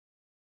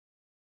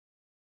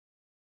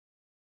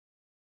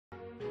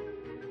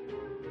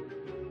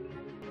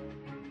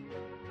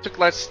Took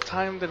less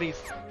time than he...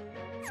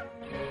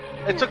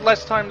 It took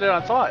less time than I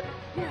thought.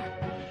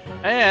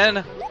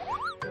 And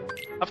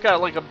I've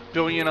got like 1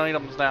 billion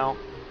items now.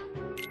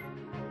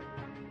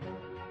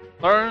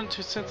 Learn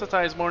to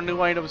synthesize more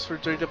new items for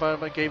during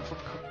development game for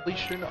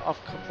completion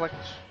of complex.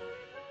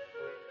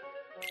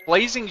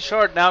 Blazing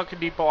shard now can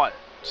be bought.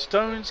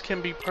 Stones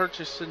can be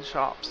purchased in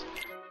shops.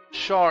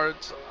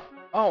 Shards.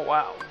 Oh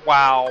wow.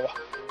 Wow.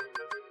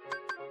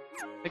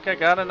 I think I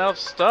got enough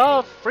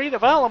stuff. Free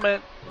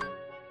development.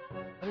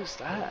 What is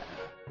that?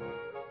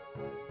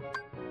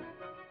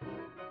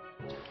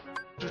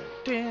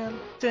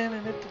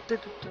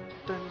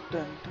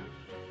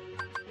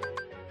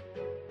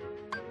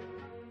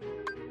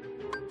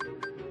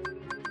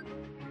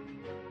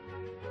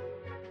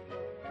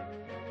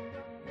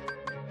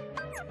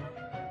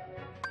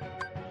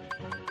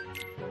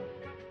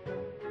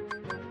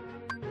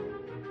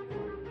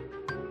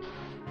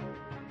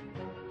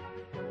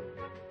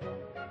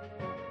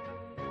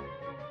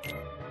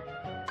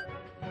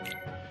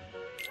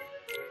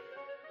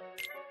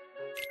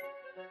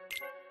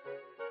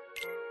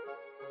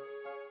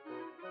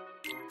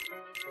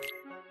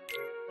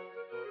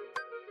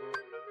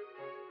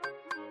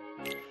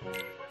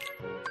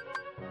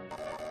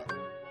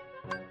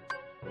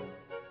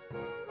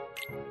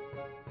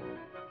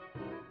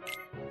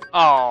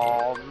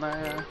 Oh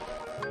man,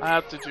 I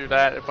have to do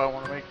that if I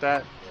want to make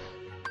that.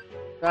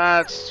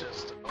 That's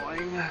just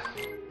annoying.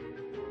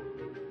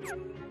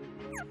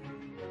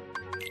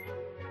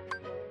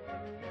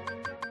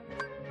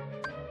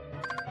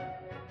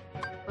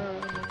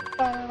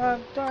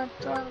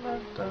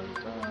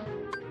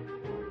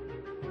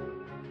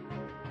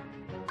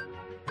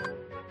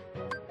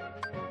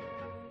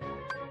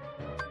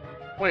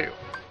 Wait,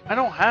 I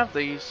don't have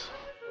these.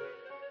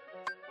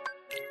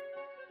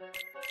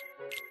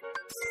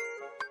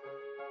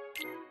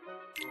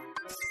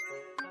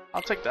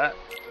 I'll take that.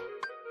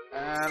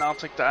 And I'll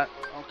take that.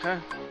 Okay.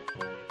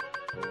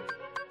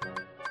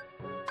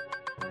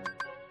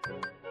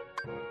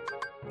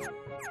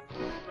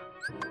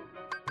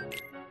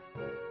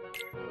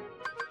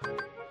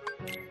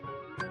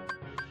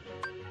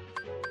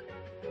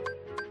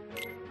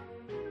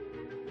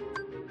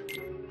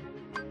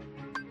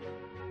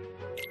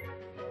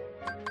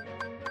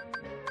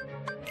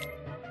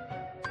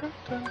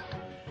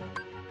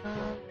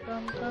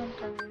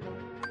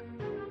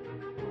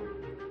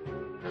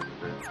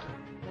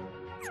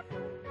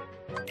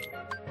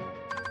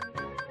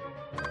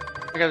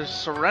 I got a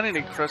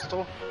Serenity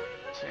Crystal.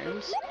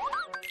 Seems.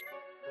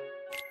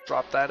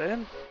 Drop that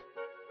in.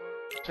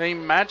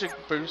 Same magic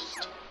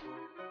boost.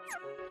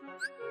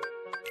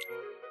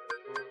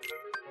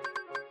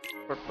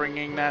 We're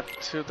bringing that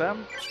to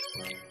them.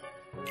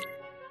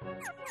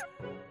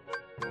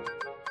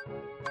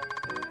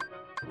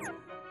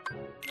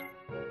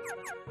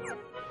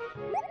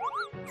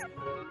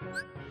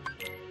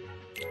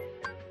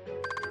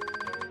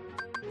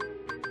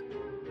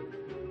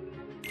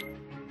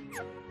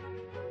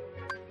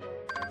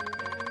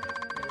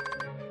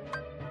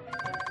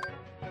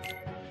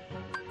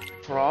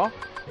 Draw.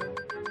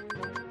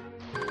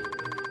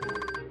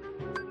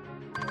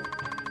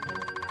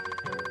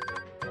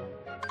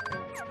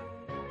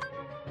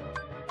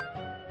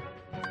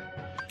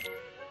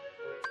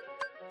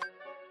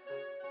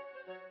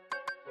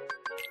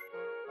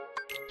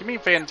 Give me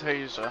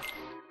Fantasia.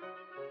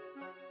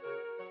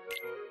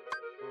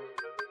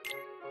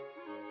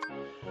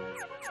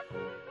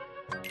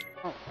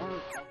 Oh,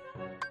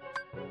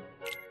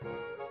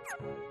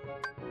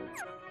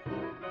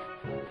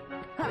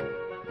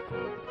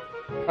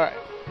 alright.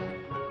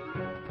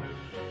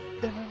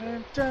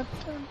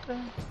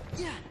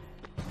 Yeah.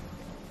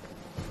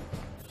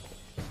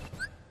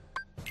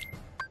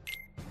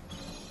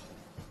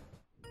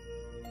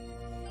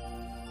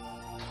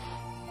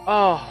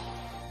 Oh.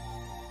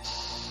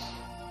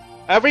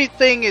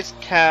 Everything is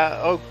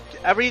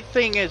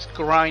everything is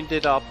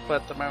grinded up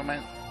at the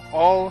moment.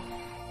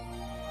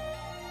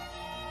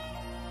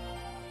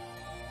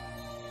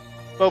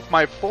 Both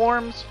my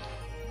forms,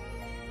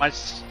 my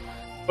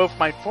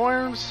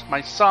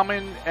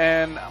summon,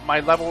 and my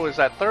level is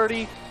at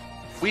 30.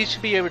 We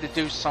should be able to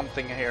do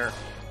something here.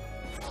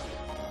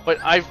 But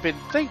I've been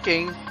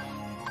thinking,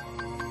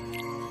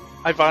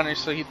 I've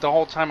honestly, the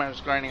whole time I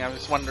was grinding, I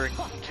was wondering,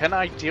 can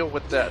I deal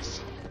with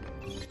this?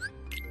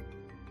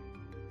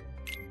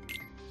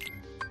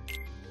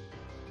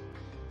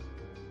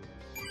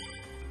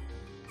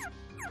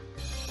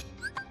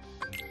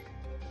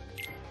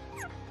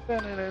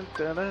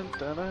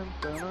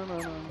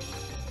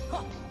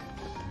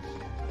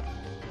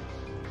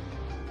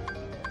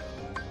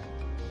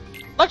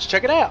 Let's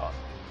check it out.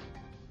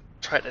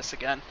 Try this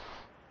again.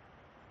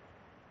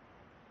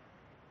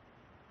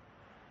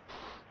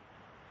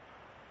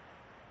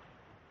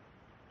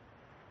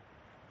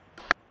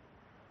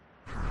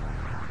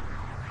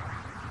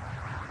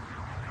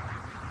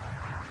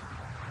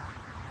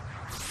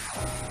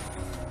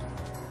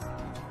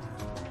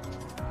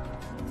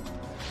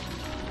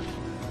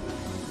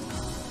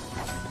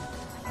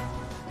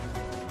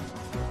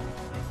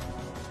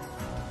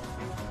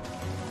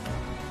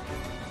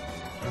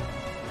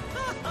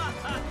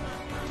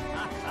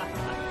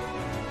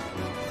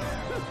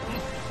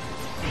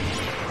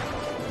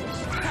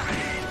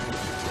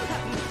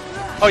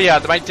 Oh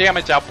yeah, my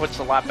damage output's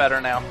a lot better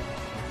now.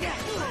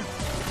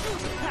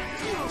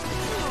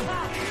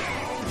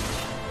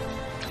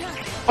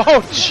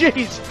 Oh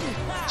jeez!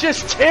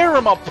 Just tear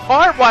him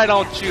apart, why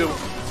don't you?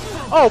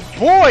 Oh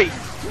boy!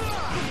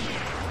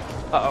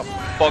 Uh-oh,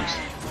 bugs.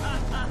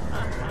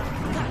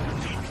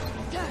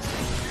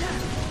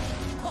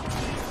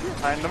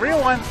 Find the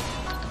real one.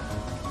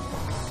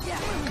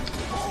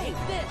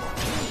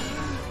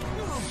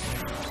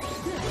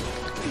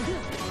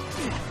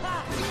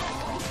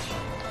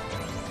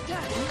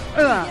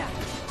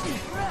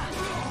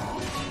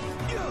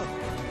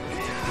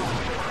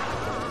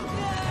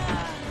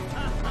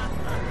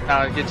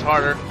 Now it gets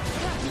harder.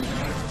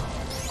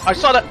 I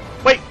saw that.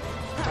 Wait!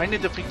 I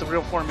need to defeat the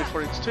real form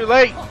before it's too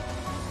late.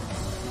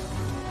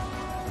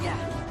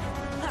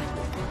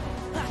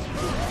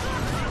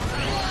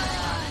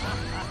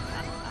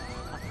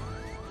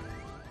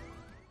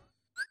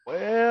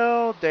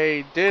 Well,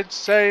 they did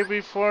say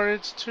before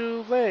it's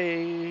too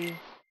late.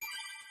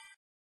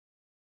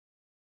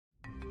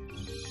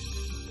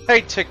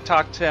 Hey,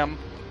 TikTok Tim.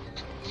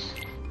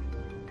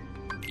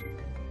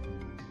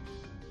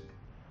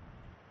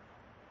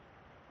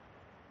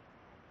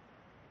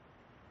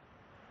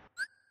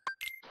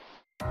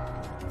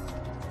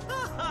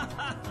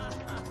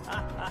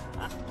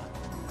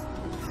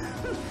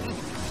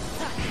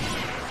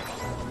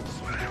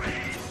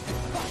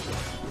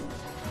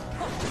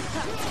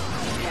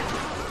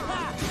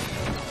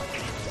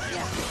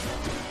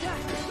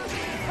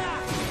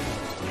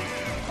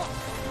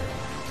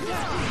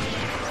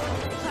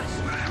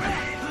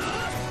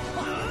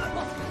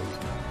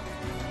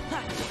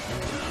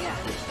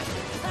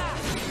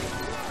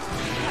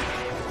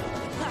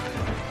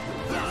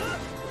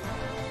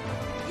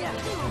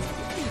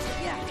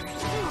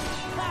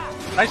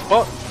 Nice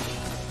book.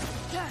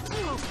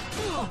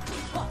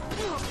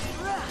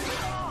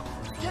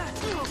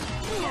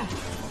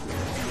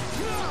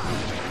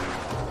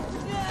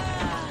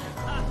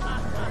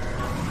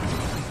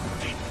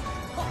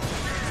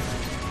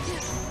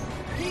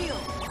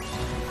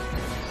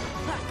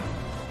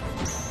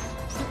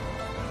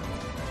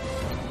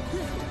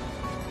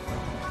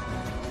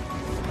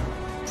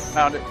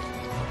 Found it.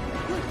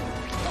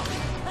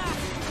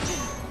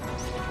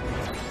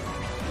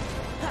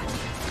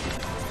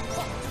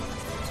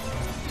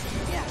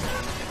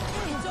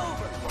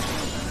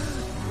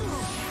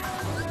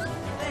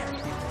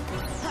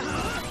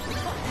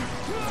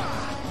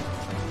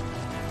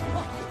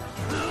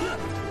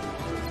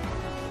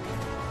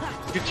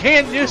 You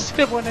can't use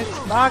it when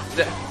it's knocked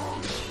down.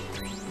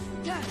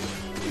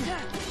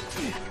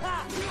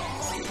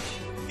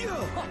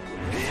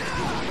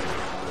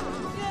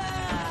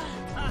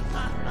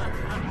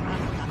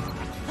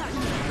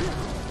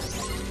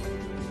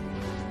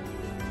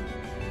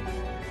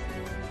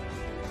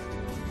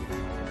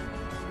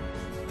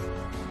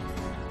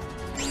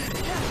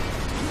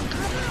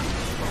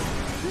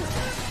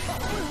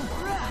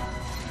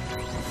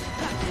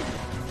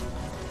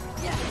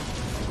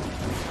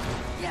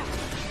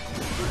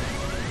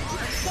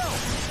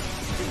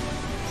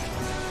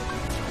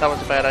 That was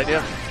a bad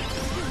idea.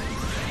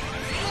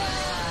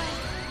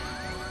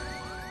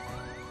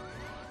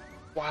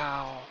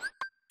 Wow.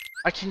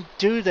 I can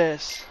do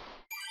this.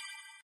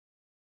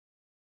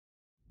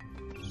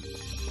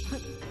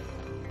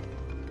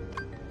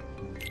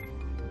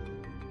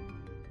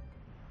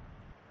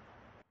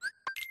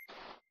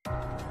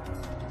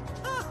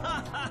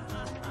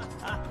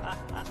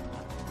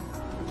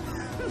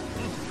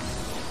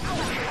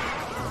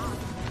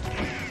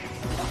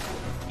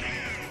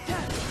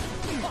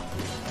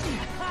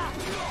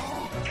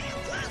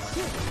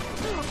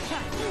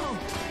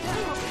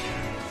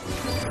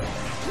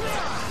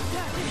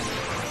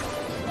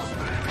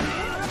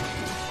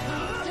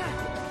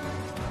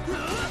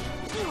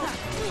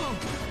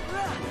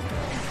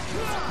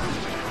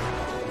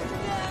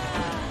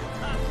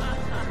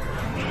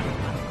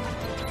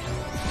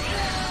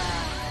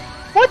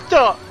 What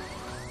the?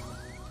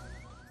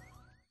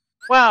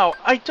 Wow,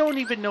 I don't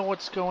even know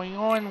what's going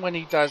on when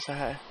he does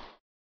that.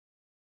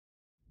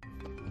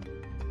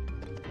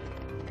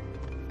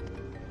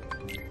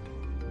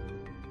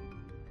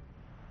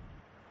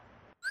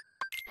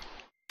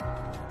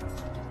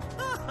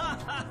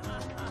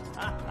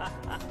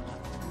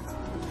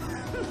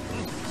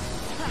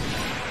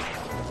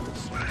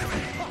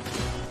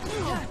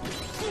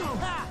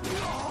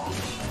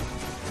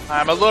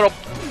 I'm a little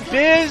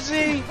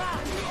busy.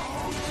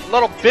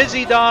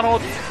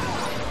 Donald.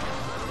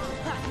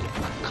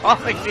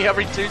 Calling me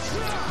every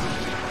Tuesday.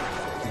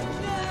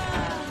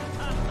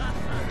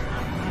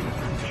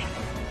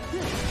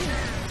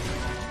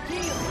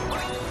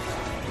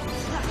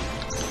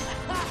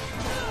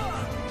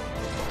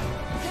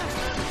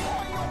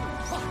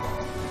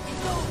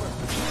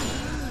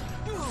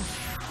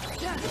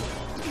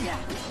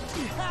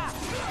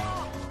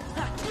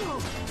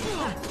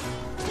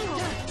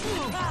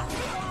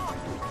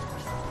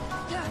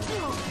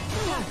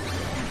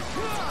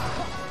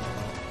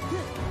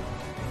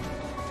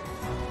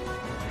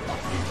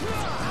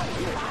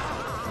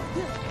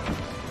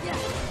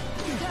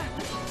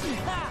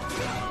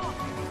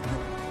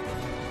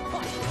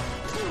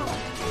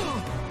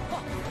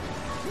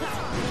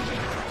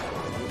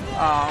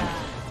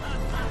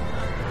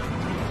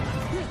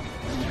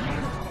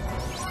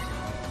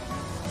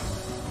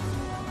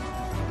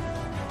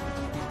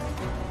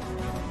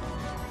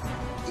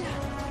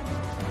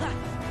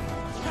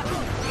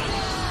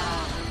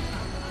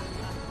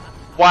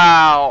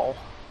 Wow.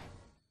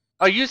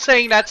 Are you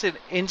saying that's an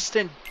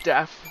instant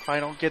death if I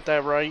don't get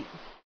that right?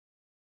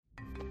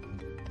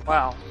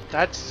 Wow,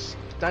 that's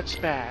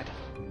bad.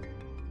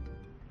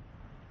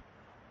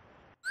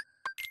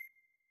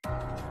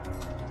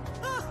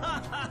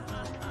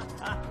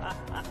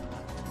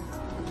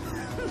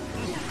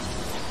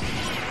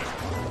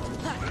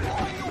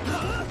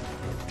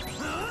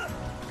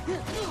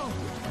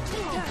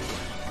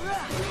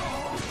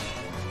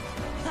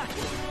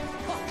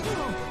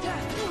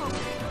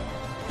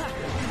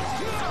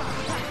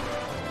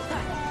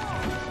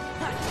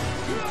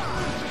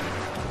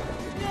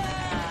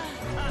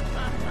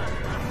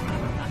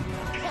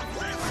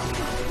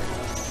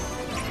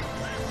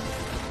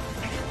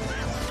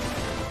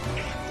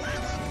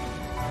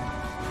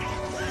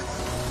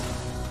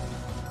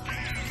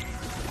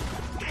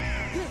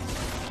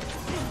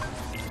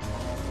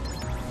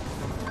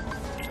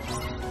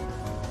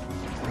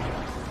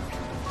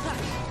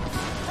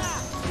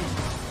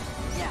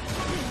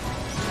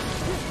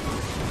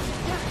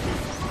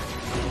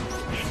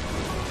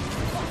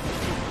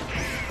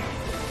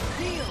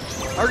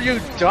 Are you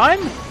done?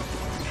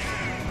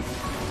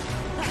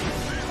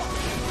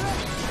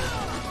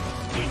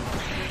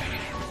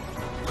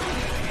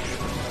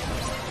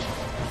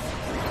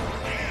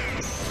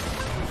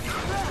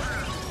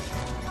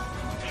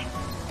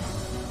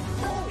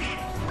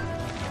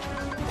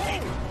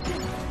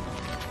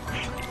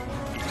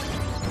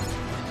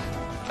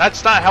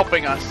 That's not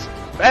helping us.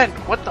 Ben,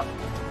 what the?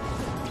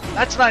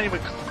 That's not even...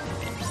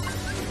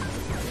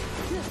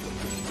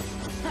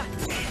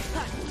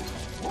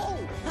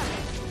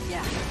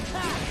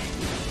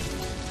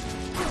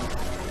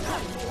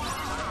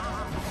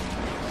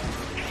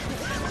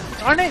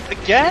 Darn it,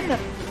 again?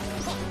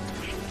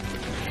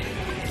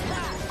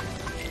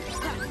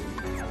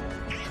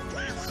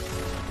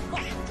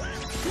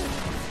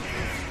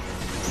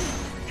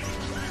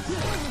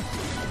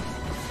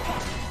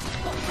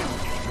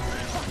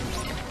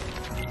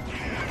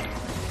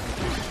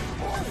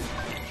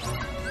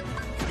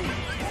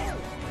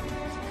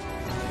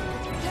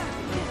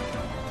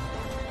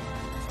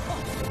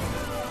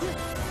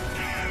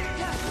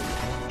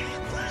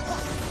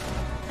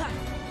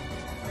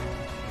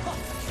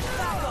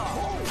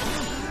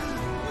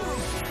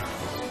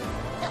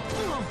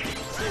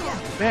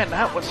 Man,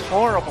 that was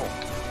horrible.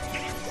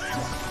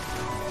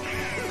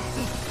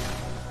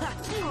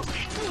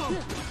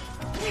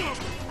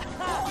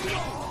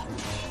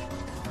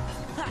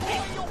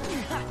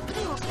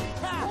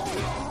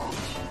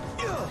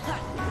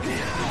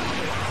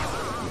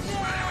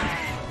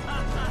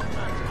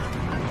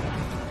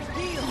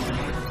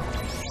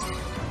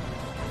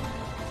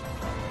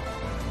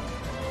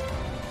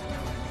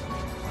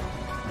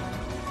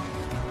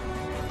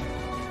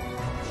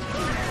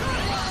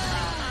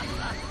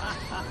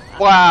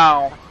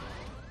 Wow.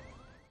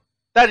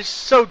 That is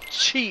so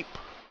cheap.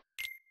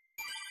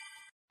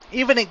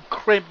 Even in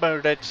crit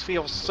mode, that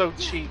feels so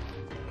cheap.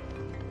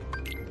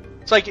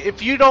 It's like,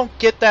 if you don't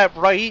get that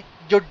right,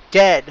 you're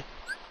dead.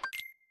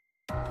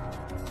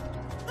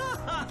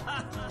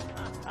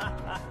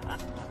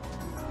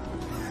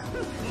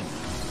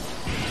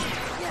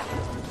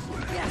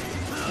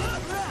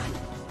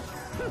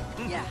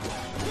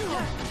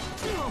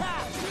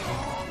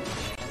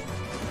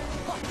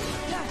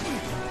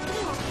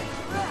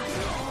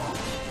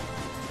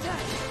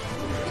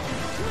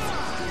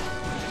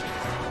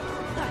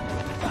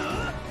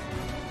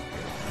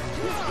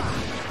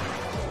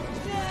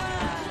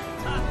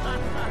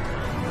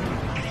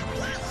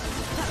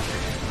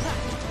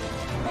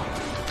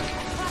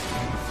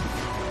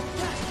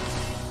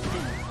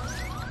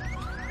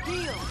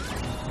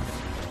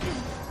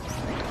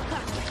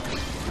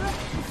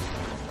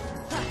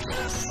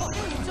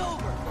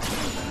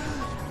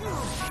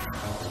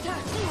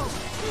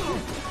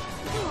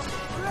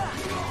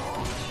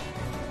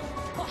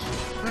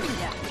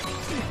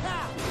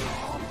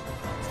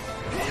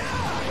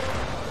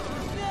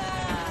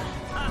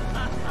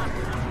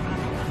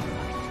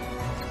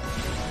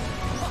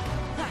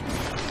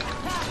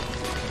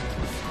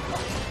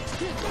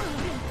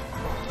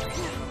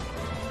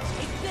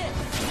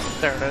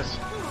 There it is.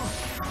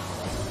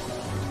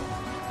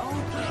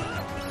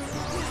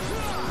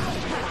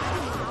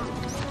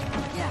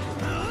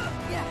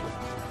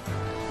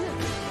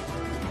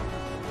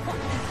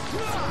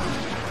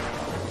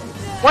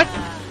 What?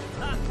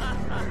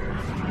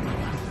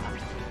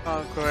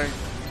 Oh, great.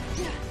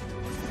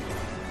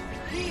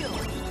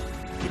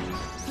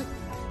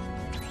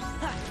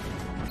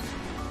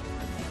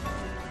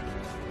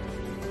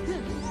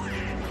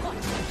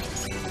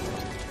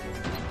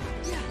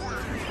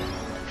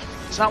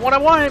 It's not what I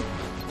wanted.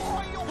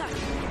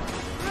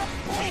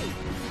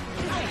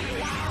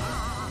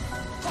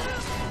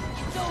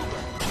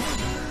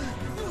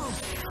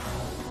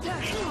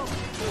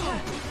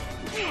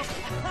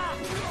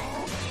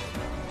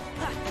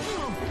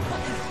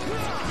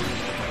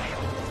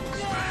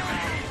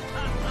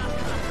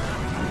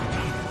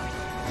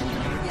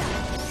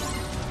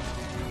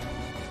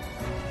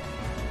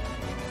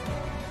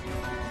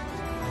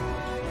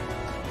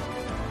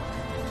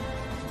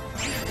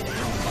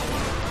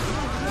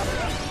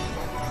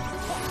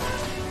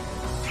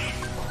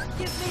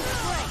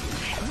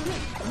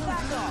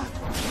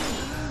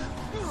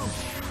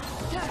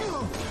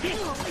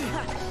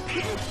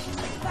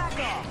 Back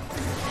off.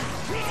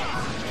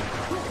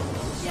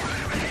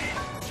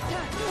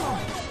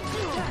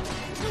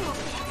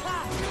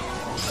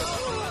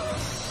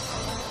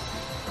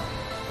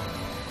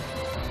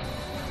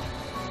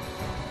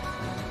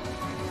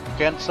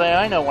 Can't say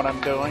I know what I'm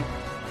doing.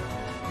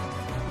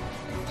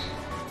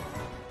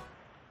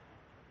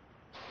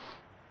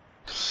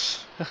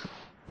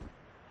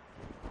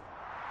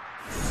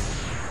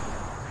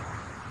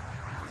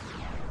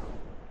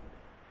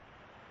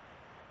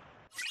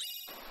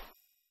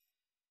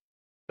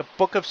 The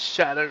Book of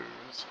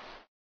Shadows.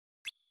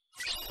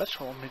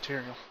 Special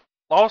material.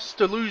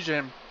 Lost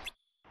Illusion.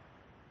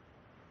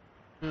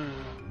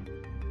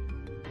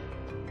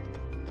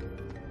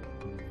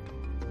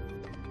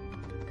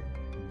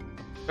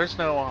 There's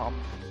no, what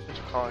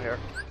you call it here?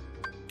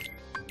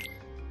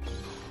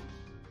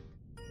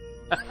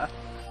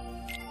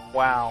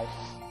 Wow.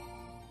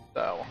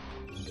 So.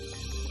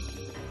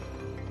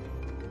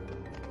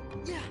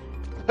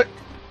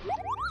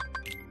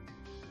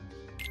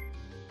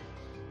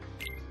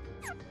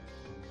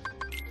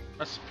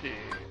 Recipe.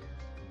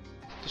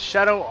 The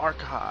Shadow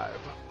Archive.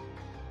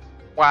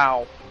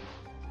 Wow.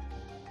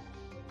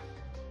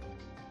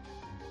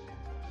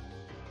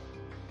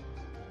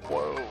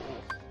 Whoa.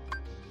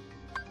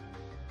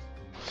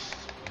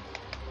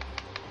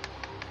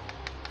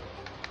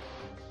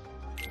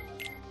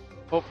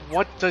 But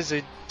what does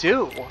it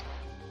do?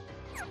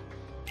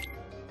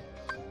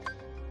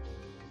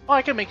 Oh,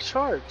 I can make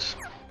shards.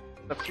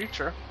 In the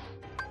future.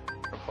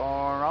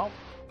 Far out.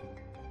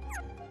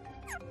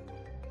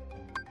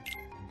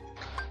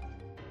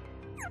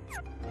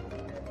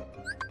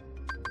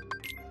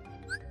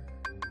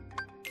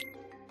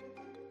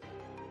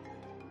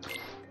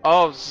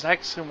 Oh,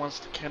 Zaxxon wants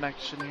the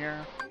connection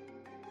here.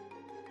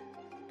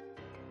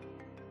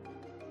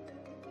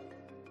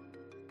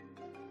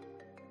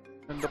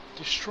 End up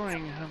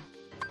destroying him.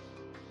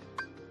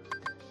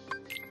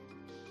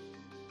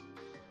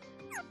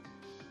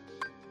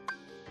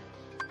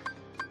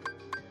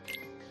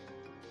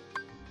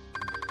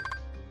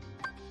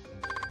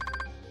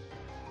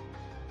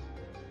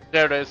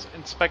 There it is.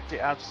 Inspect the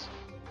apps.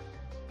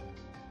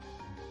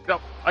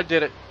 Yep, I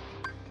did it.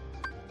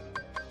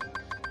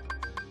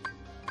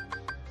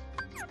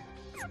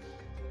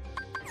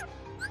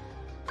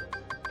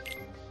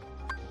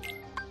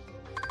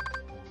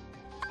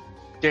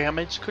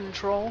 Damage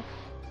control.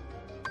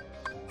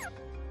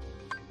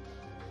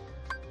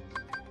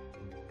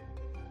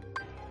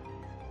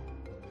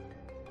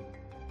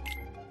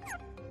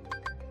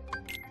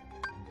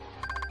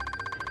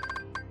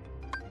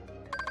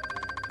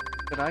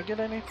 Did I get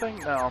anything?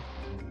 No.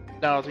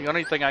 No, the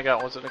only thing I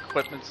got was an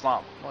equipment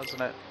slot,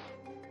 wasn't it?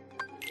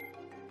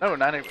 No,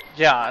 not even.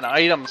 Yeah, an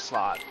item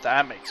slot.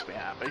 That makes me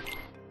happy.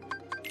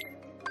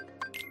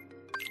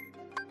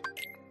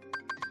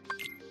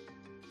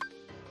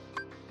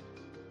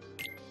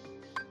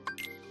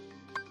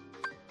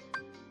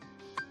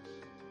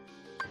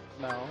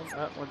 No,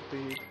 that would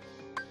be...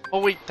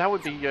 Oh wait, that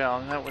would be,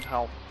 yeah, that would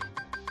help.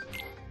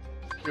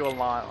 You a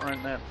lot,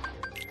 wouldn't it?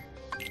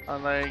 Are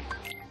they...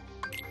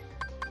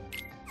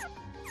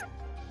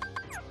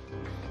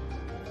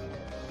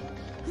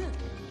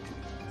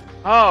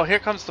 Oh, here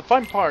comes the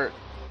fun part!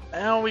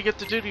 Now we get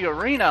to do the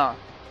arena!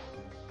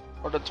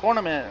 Or the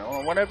tournament,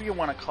 or whatever you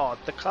want to call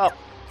it. The cup.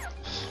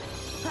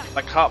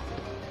 The cup.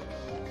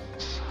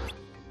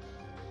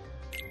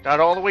 Got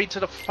all the way to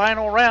the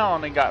final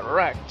round and got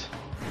wrecked.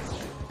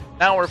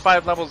 Now we're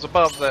 5 levels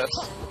above this.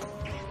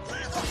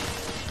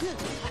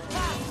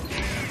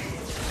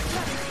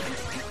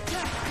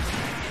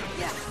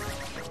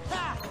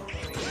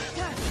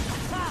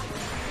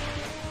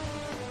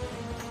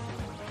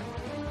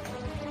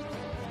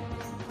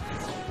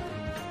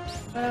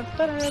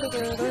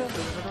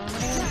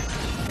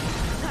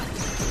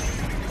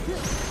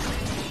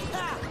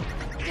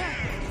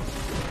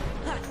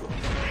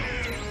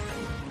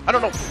 I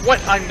don't know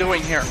what I'm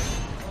doing here.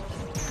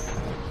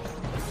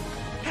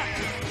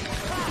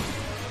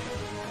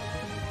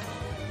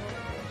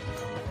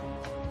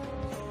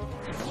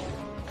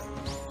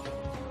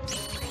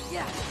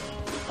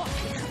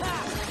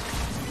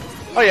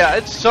 Oh yeah,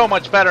 it's so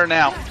much better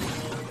now.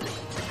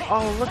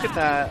 Oh, look at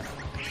that.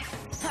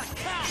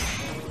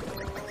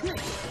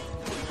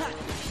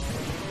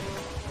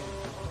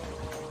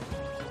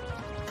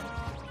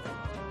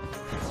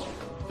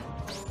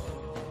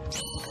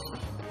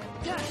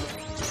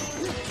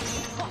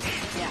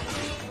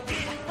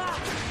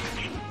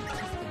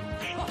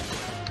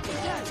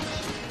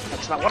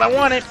 That's not what I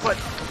wanted, but...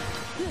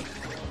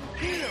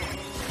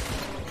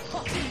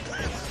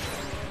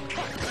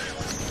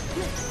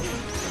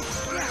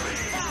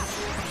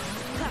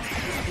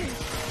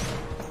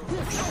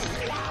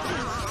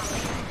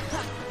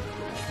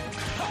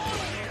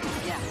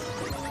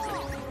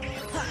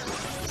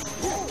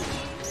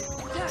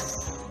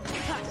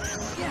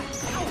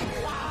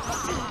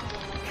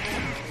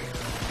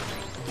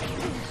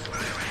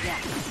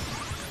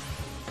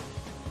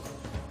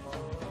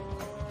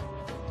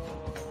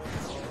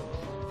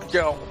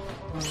 Go.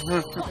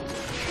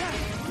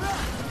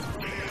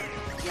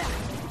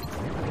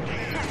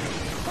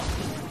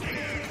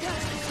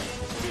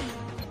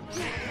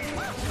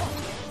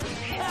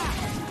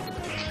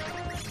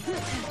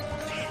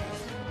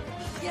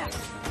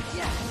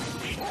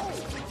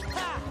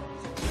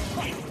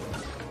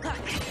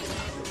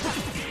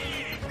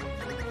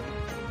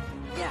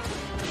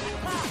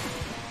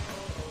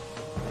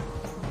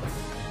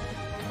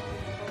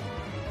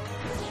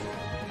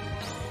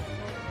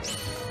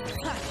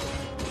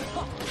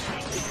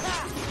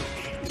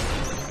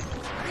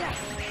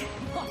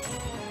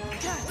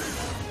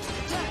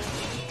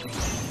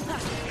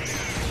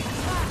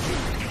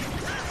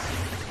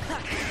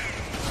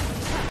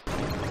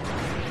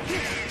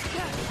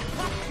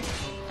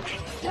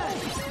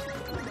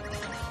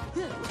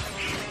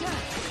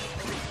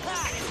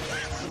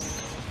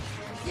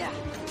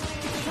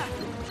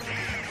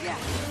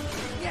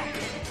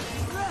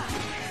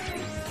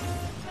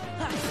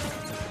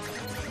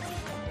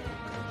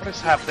 What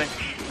is happening?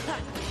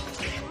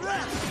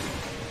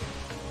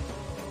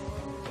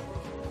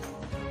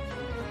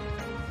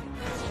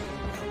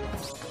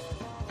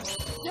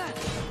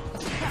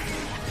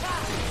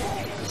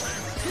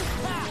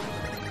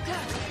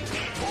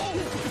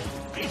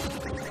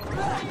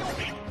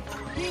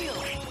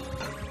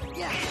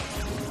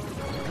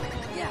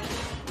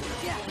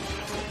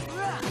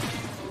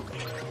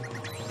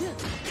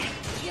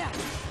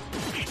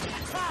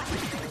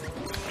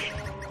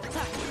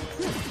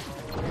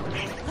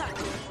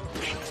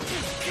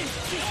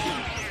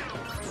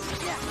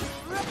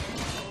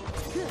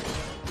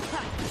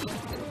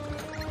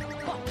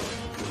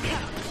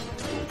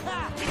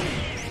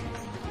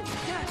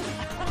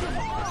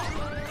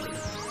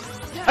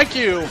 Thank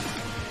you!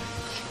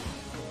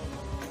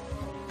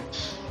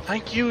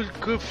 Thank you,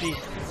 Goofy.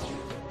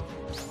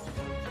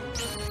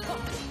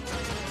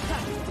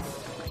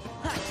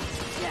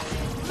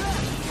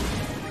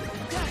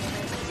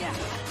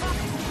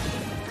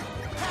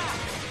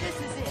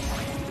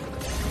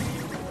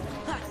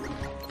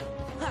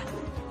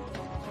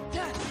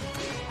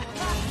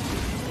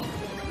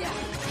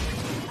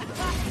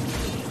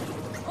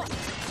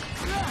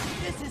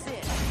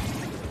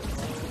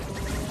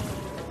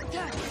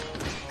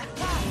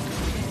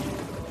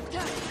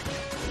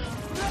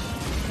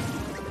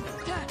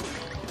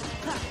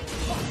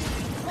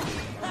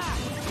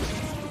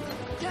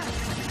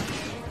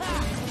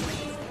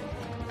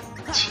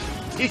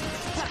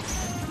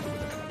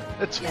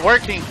 It's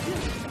working!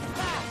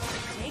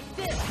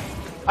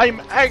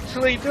 I'm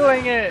actually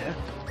doing it!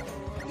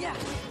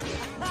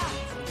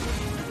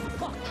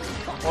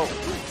 Whoa.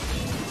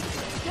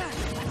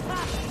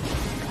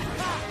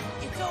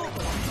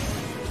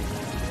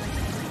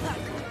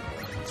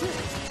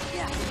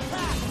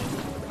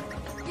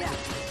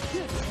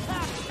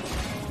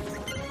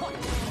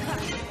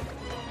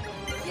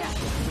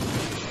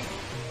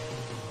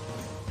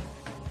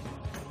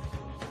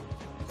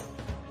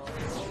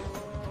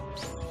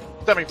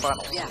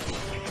 Semi-final.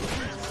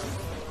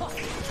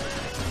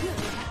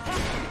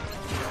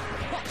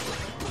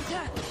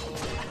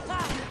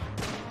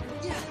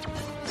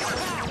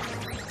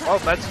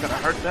 Oh, that's gonna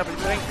hurt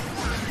everything.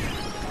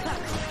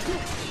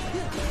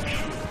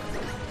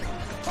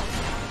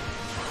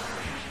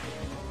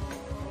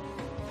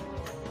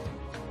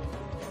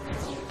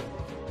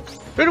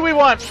 Who do we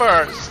want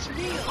first?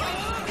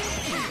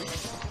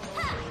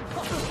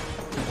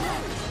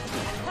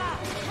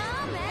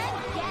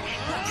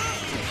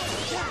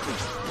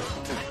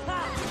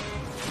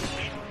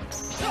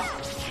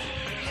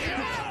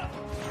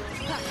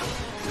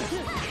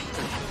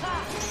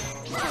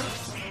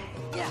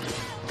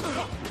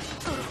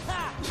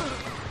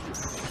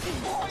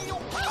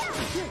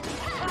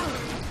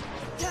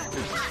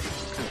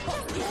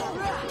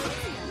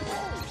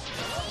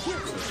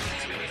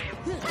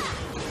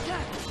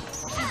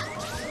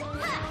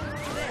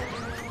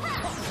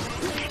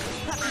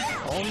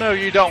 Oh no,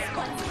 you don't.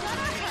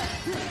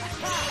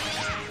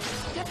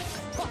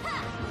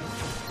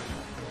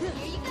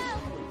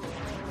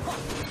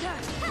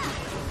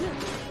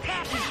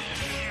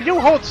 You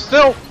hold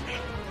still.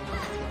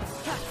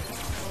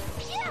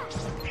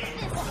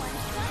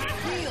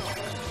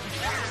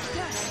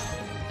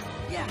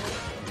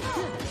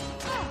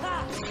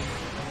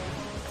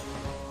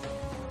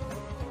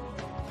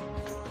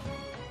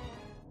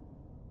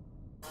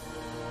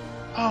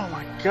 Oh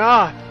my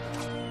god.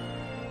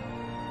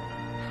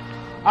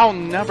 I'll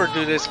never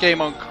do this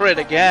game on crit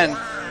again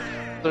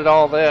with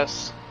all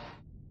this.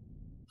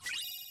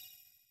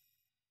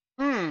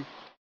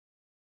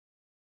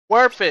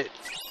 Worth it.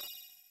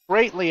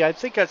 Greatly. I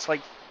think that's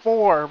like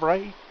 4,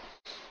 right?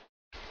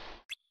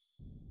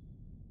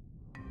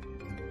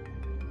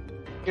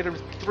 Get a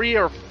 3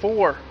 or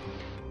 4.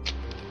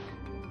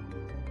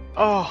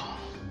 Oh.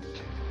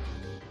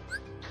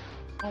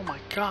 Oh my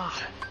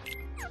god.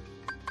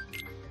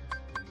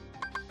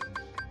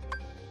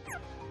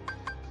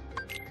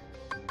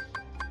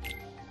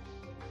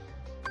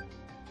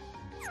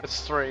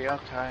 It's 3,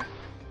 okay.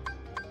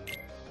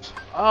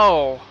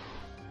 Oh.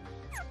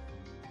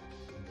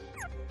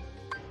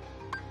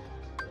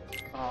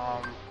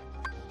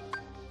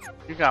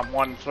 You got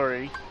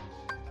 1-3. You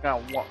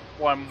got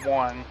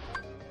 1-1.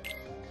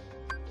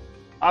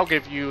 I'll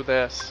give you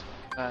this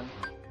then.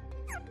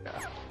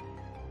 Yeah.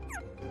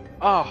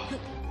 Oh,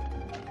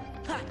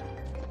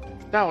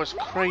 that was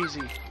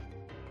crazy.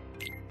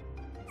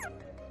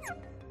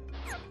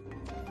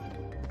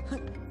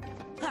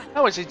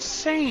 That was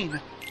insane.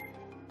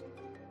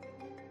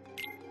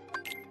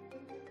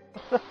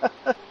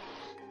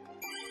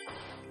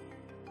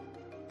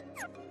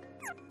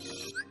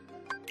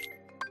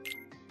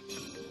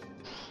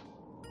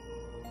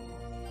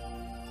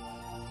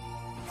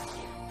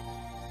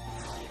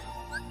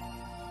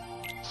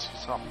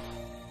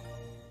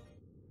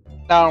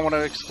 Now I want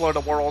to explore the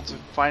worlds and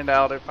find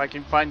out if I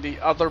can find the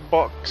other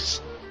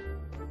books.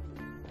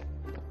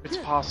 It's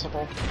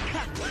possible.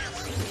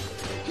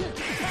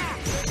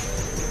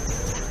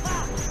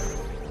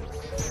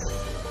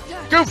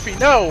 Goofy,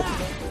 no!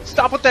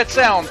 Stop with that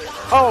sound!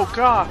 Oh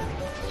god!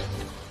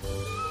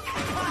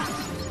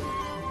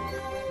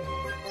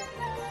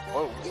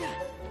 Whoa.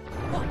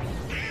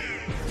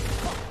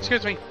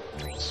 Excuse me.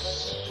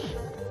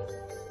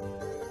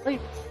 Hey.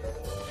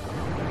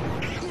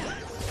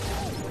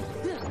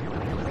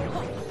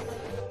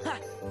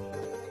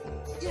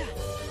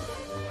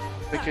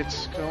 I think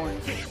it's going.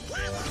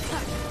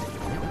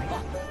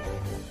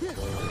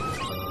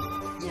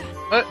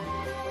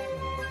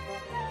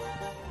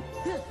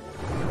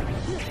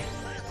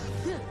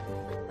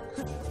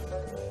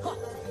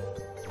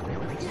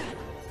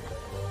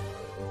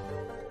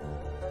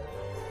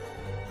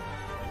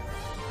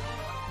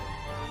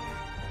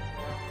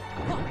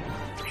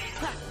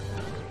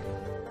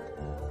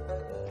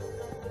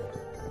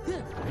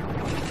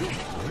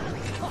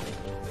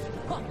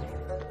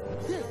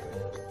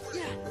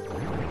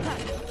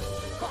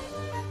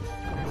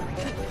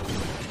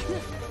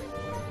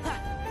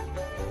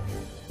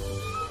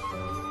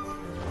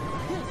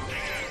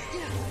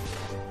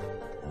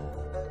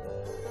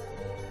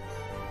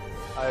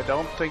 I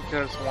don't think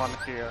there's one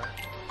here.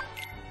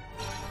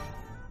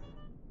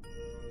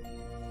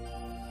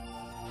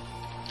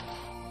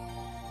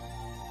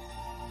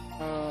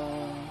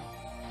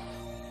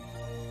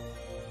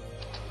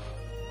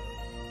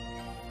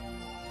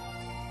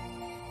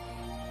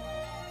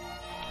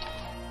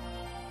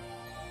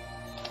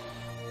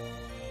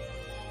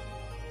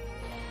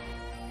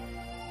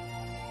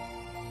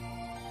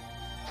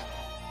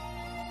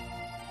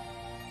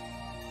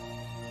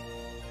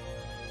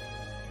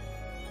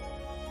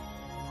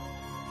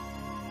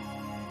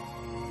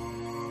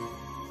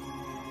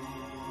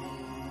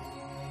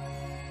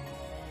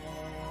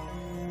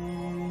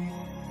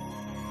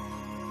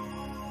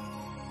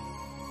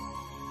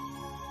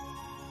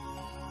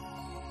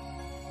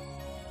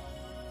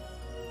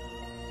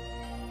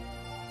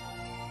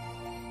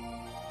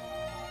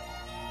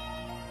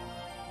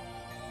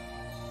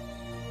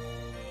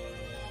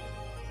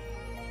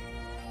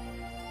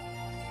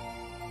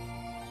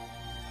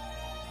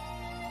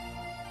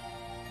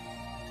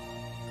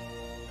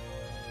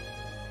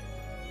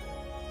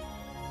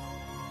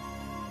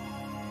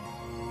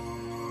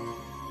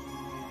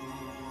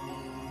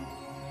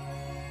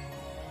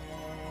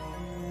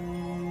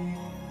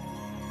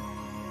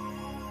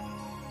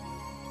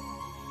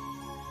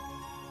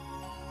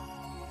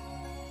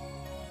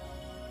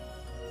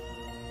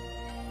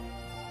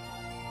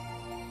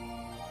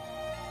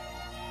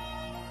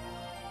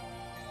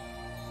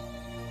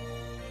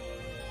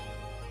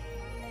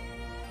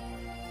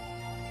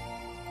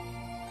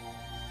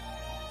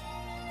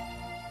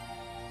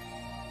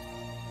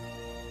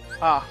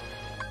 Ah.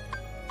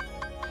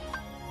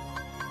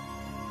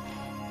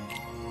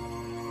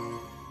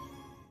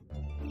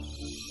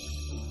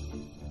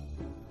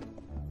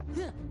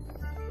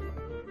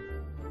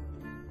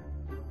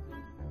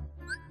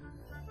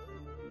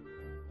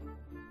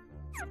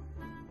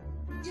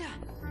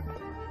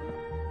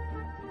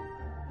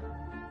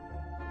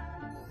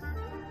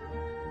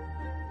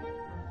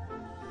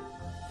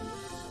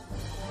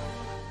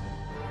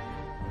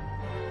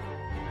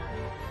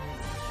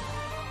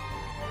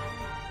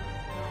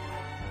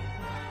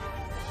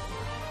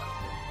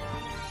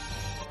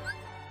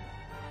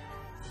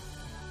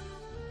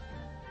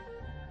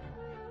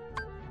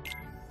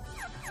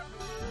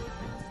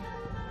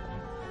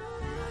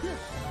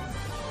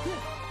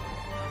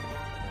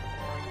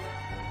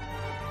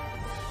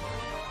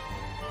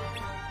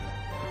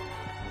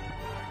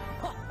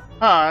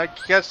 I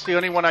guess the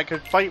only one I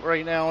could fight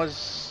right now is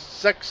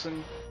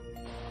Zexen.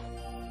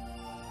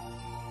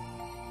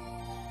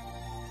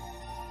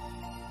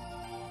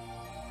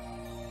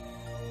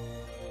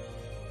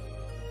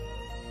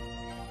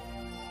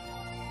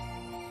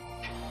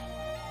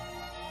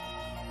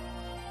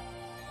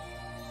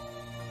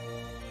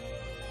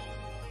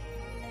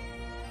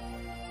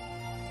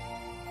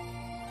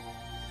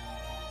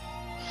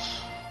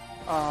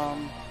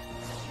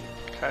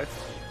 Okay.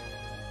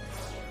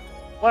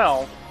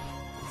 Well,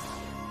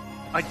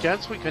 I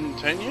guess we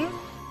continue?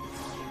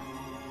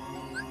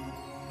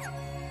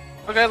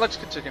 Okay, let's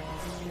continue.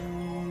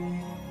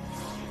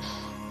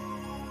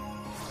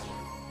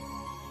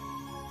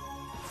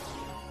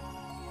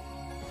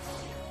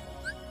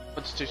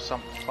 Let's do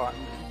something fun.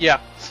 Yeah.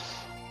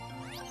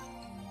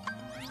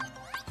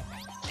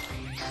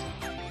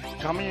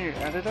 Tell me your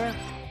editor?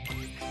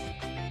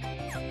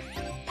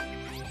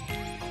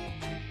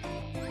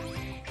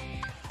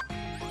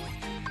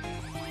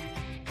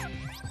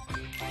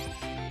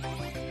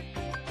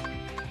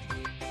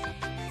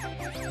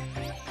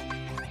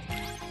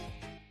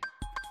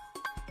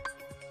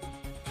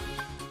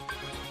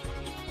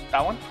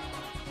 That one?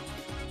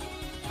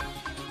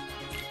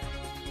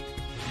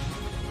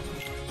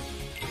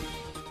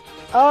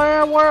 Oh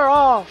yeah, we're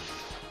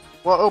off!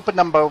 We'll open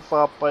them both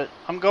up, but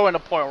I'm going to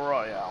Port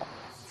Royale.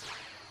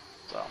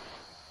 So.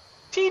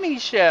 Teeny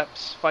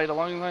ships fight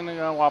along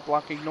while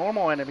blocking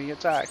normal enemy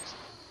attacks.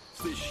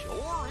 This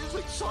sure is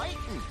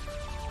exciting.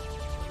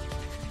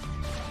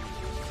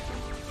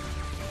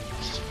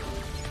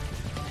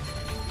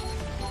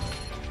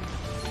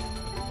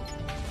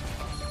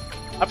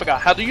 I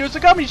forgot how to use a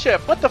gummy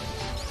ship. What the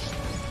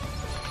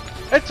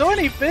f— It's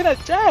only been a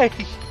day.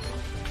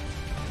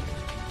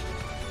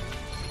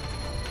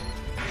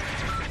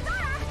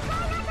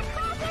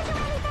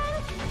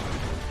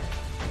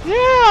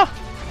 Yeah.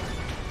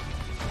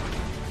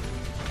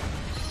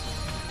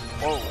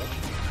 Whoa.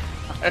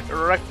 I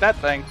wrecked that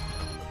thing.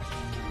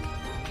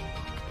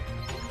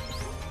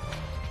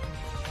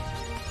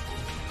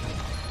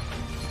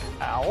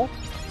 Ow.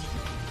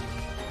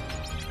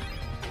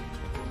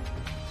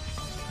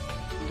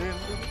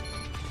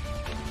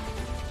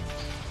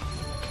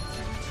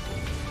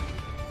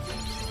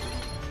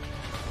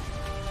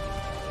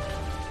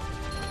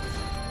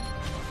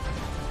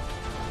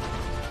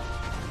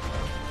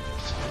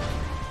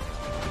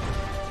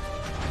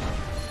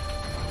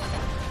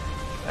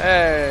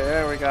 Hey,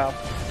 there we go.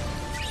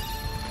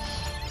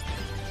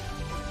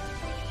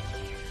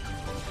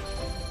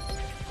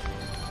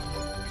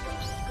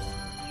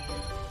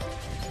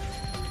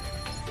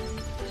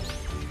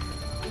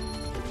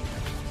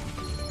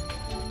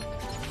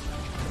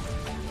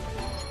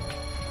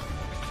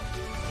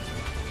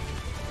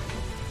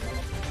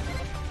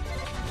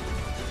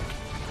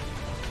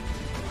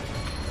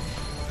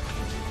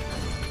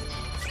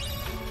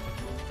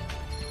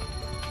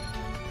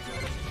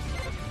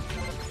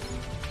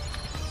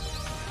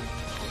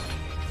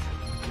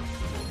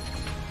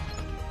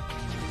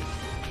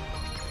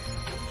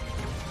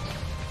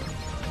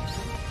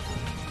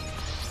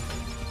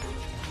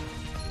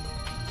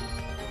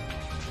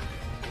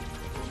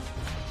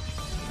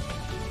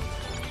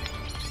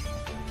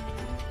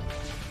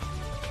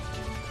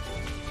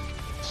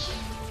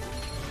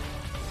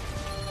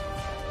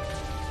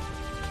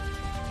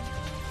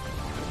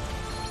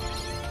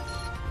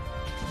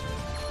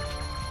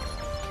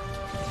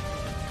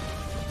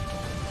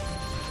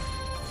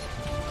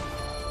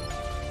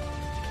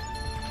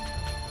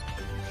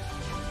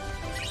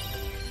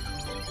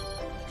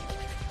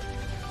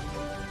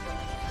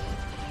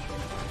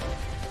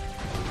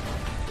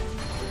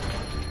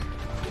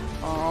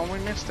 Oh, we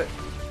missed it.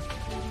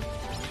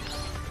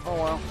 Oh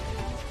well.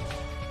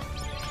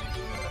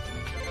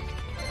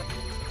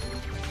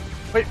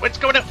 Wait, what's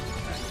going on?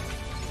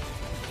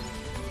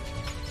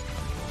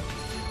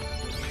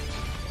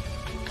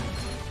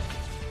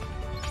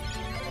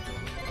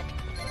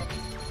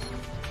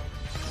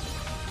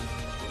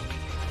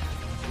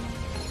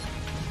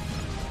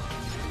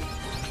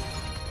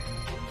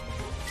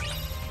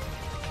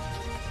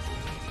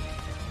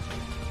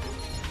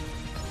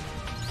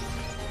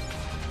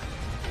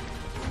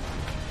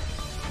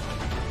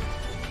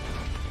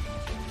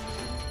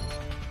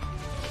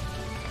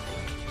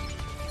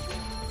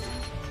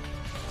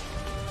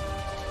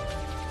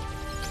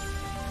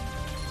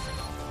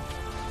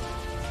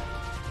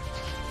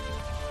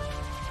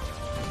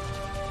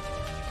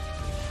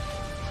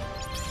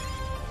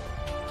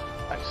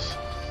 Nice.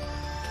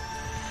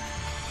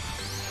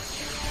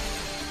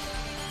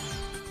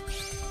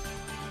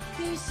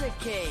 Piece of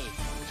cake.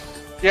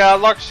 Yeah,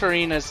 Lux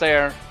Arena's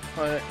there,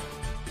 but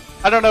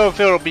I don't know if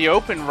it'll be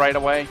open right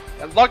away.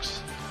 And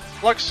Lux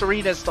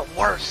Arena's the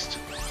worst.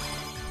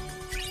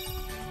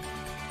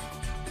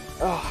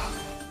 Ugh.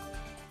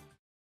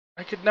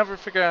 I could never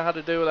figure out how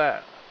to do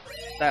that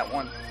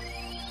one.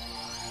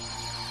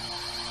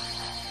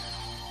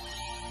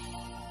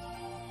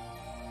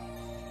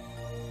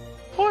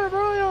 Port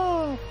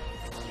Royal!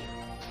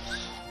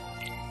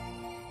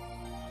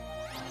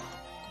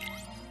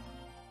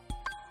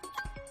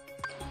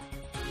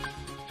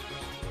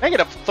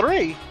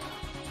 -3?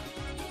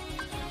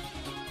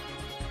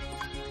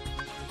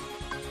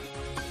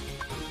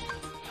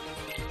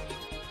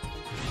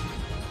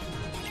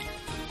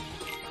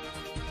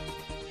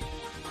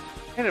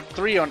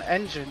 -3 on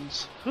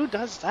engines. Who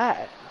does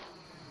that?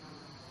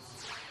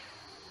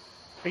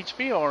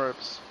 HP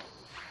orbs.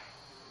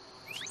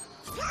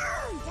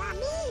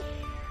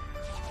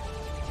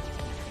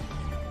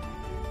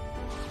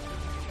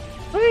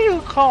 Who are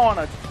you calling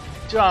a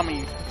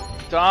dummy,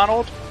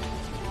 Donald?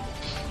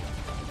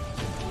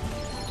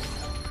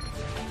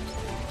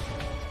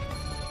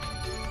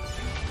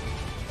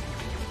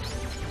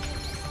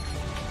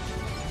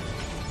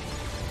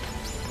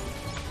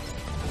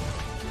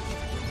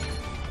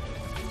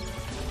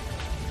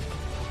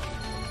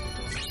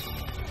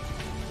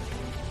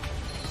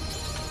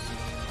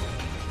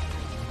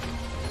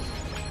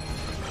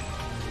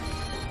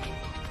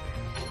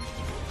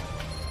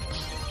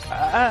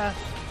 ah.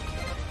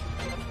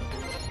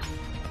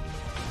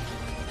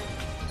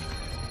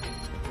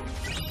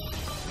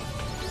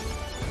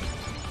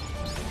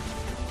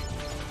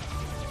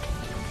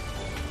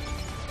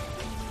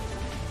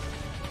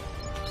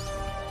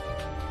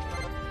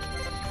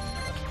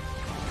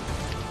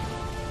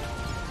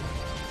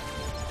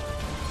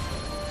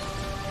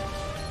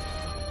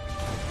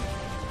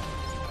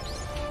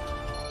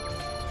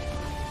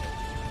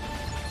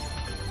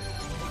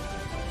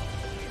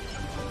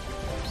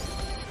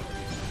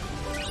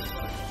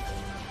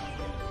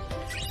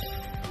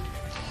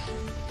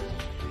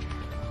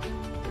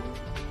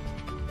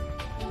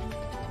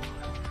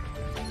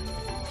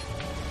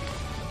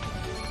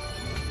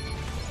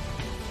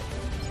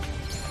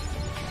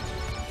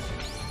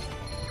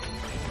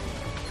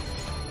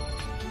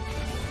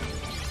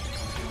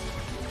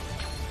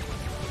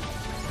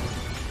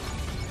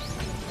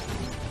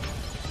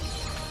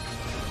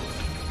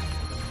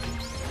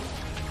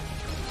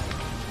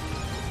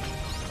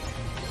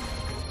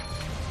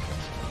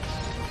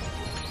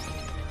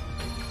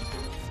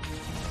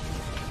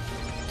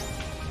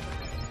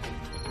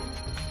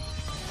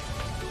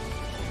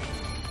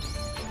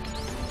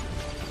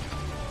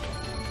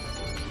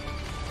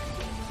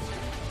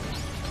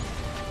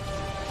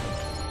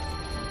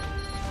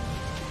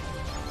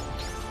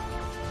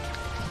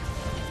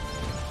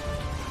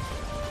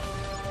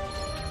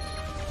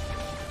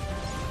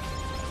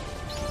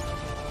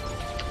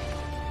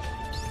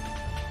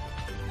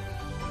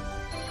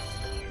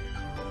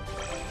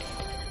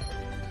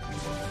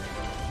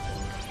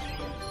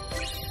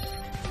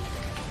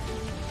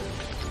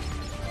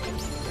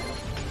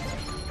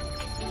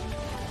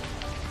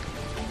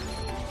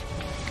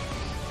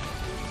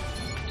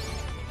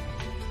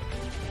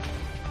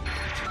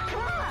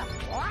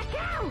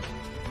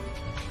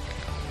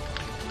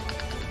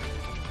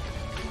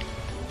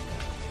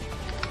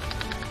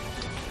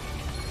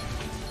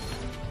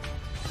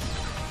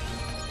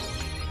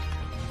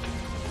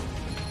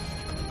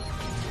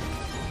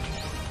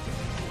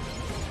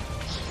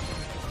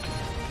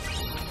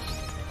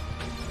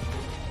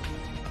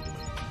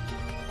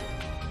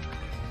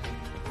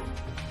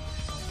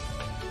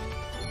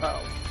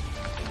 Uh-oh.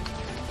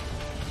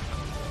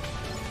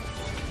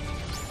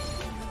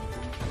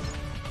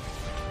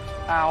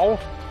 Ow.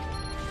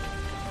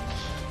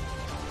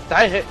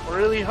 That hit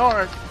really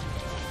hard.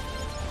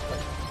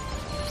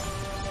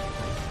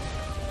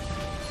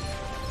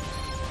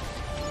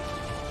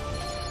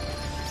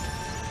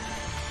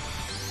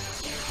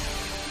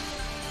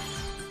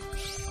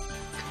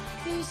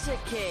 Piece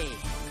of cake.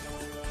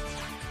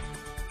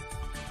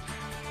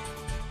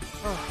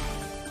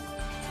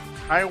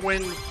 I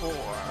win 4.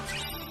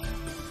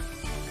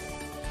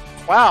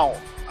 Wow,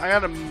 I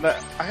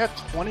had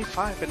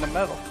 25 in the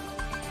medal.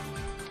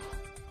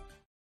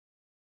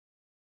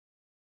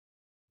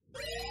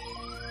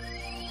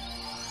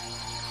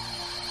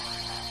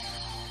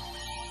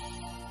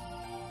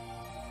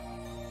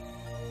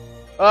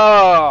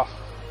 Oh,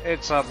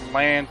 it's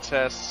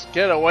Atlantis.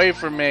 Get away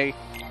from me.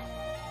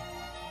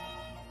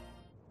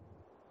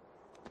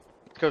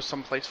 Go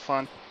someplace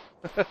fun.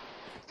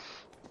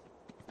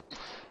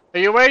 Are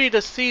you ready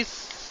to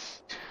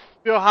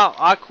feel how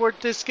awkward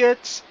this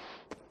gets?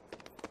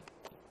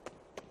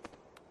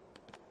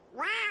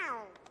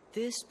 Wow.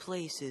 This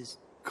place is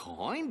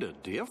Kinda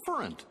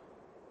different.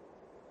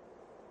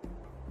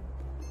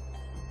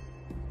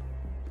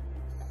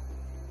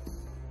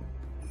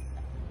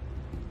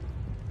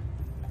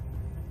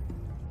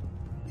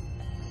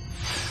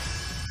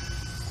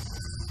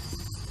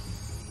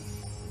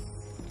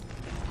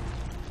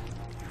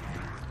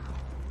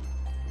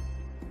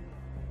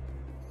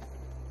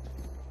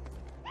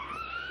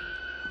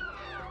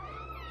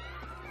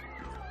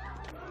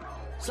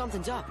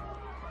 something's up.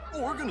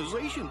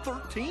 Organization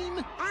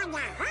 13?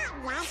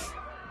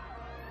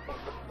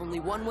 Only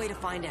one way to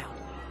find out.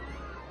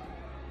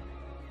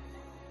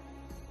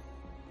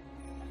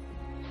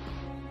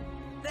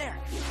 There.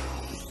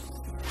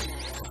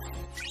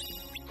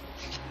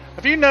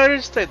 Have you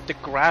noticed that the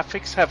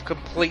graphics have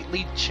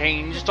completely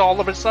changed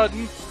all of a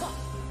sudden?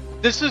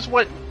 This is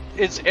what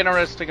is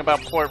interesting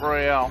about Port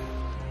Royale.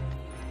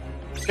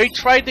 They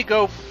tried to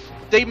go,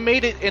 they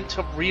made it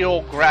into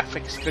real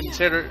graphics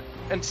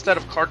instead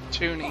of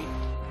cartoony.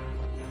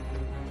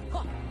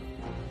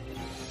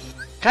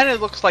 Kind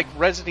of looks like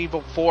Resident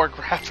Evil 4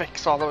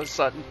 graphics all of a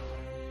sudden.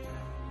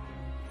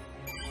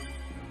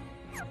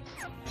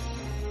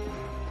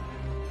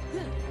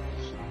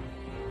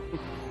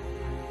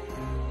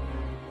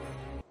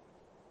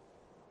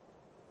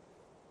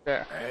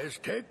 There.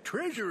 Aztec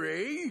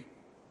treasury?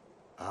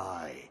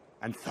 Aye,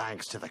 and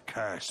thanks to the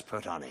curse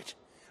put on it,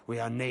 we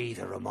are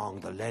neither among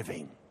the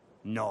living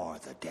nor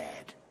the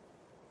dead.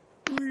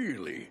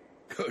 Really?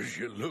 'Cause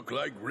you look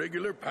like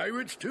regular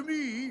pirates to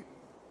me.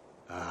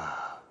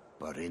 Ah,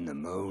 but in the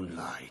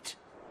moonlight.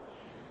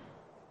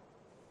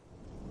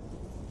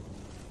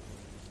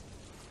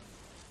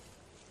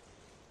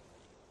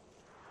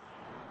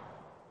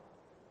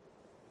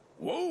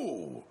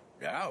 Whoa,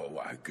 now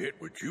I get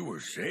what you were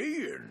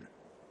saying.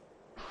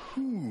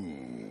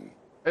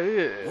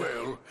 Ew.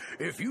 Well,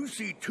 if you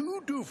see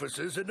two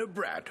doofuses and a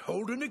brat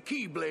holding a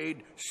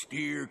keyblade,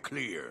 steer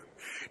clear.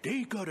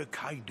 They got a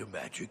kind of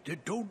magic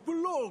that don't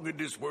belong in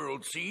this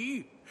world,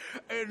 see?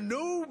 And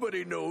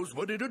nobody knows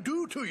what it'll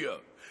do to you,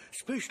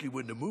 especially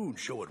when the moon's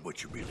showing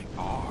what you really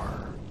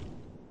are.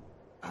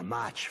 A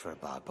match for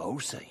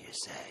Barbosa, you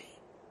say?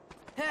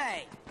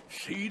 Hey!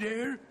 See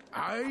there?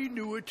 I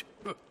knew it.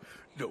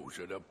 Those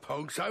are the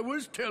punks I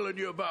was telling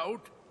you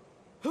about.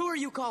 Who are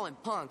you calling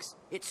punks?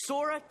 It's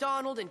Sora,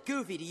 Donald, and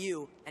Goofy to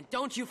you, and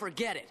don't you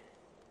forget it.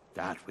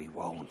 That we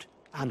won't.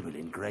 And we'll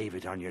engrave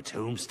it on your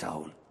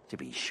tombstone, to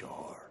be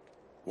sure.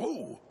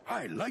 Whoa,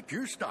 I like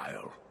your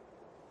style.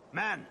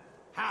 Men,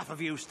 half of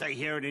you stay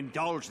here and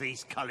indulge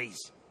these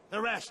cullies.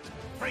 The rest,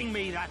 bring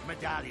me that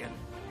medallion.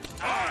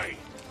 Aye!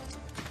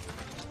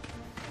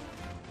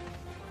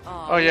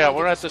 Oh, yeah, really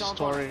we're get at to the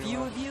stomp on story. A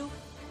few of you?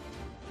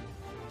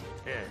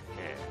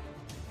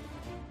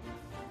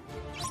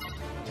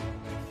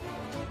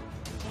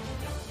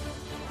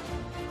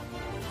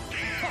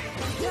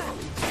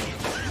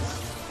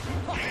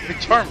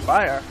 Return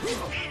fire.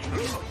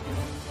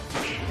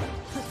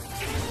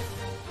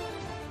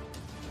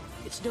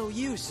 It's no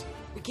use.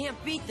 We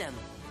can't beat them.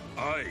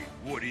 Aye,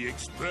 what do you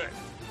expect?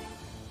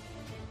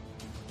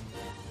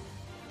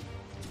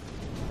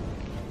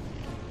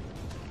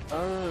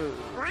 Oh.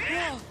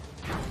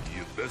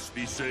 You best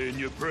be saying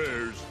your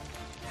prayers.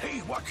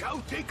 Hey, watch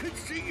out, they could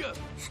see you.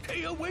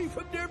 Stay away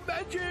from their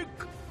magic.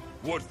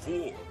 What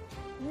for?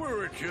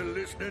 Weren't you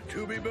listening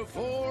to me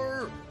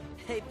before?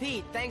 Hey,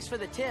 Pete, thanks for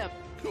the tip.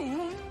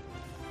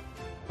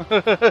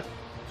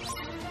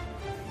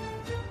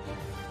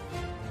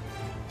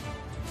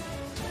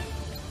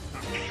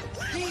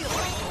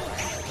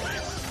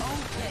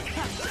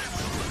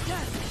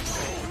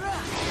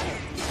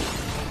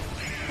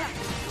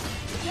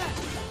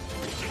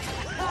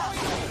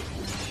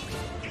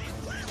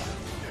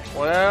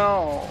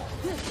 Well,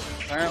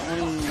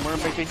 apparently we're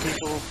making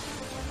people.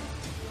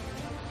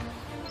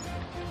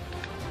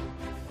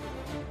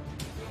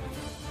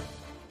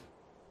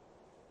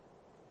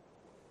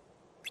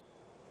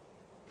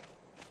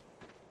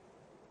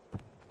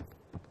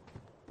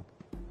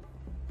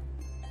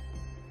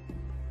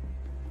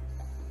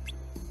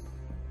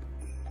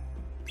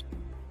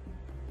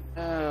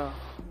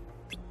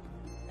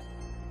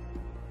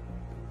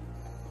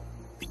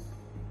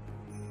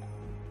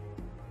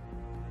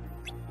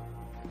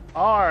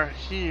 Are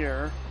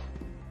here.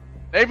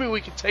 Maybe we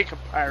can take a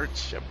pirate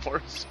ship for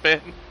a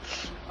spin.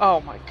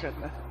 Oh my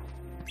goodness.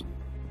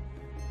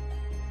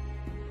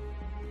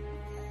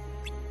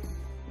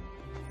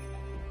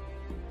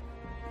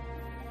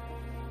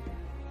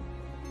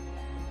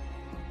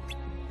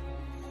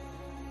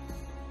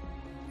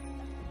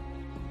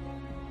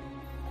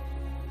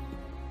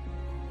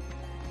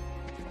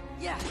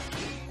 Yeah.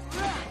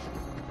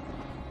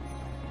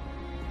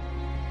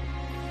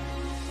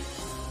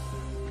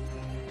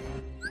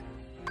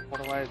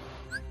 What do I...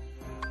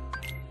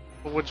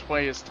 Which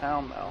way is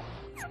town now?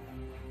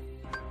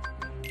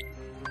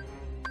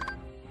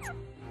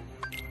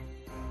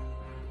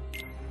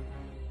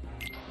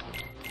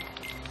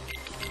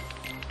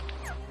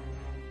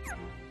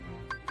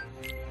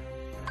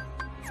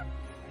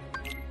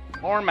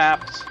 More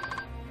maps.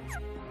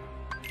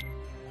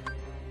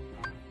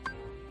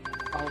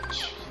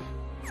 Ouch.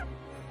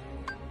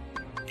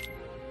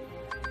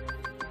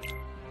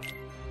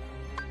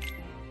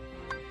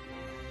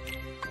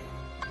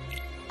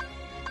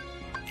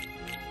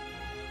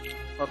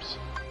 Oops.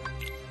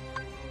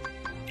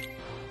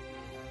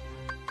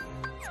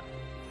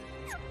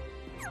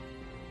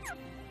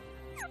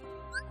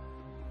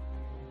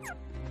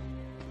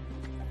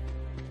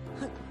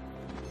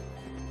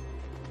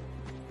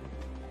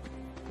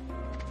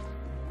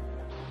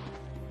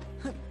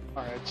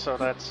 Alright, so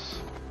that's...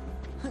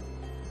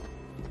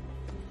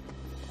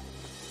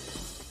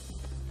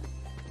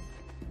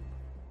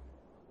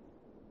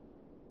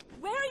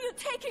 Where are you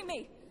taking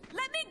me?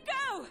 Let me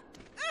go!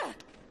 Ugh!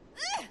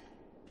 Ugh!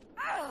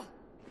 Ugh!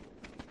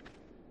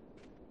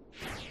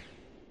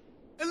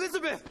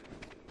 Elizabeth!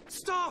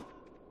 Stop!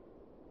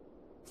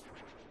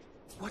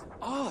 What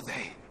are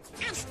they?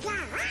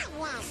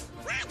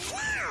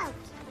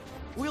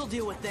 We'll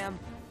deal with them.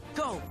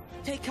 Go,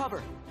 take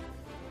cover.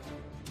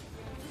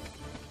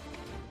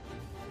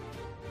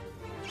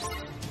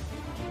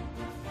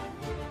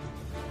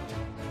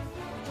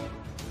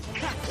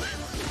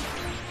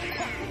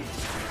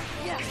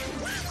 Yeah.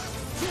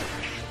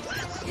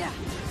 Yeah.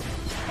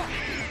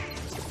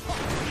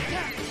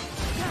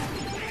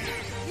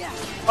 Yeah.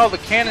 Oh, the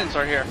cannons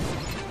are here.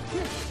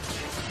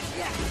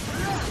 Yeah.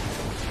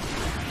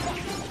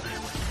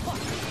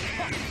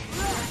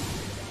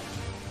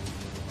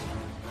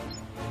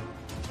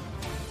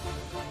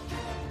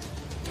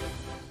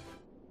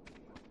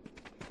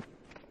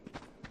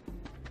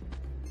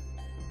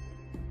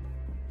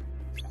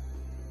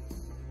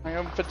 I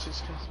haven't fixed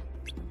these guys.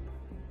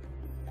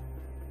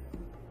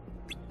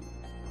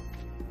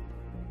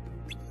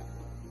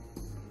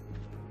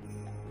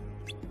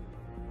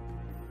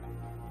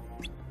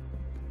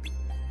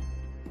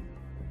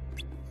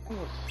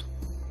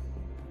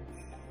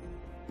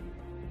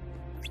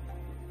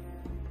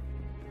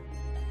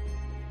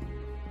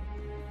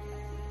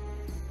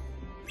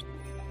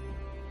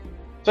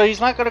 So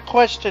he's not going to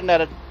question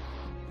that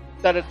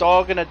a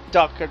dog and a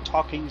duck are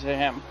talking to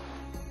him.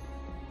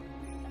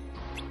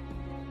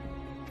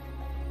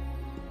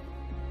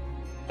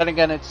 And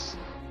again, it's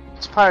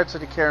Pirates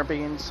of the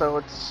Caribbean, so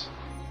it's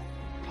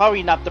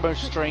probably not the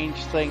most strange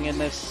thing in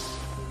this,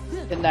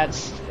 in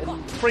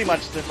pretty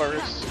much the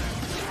verse.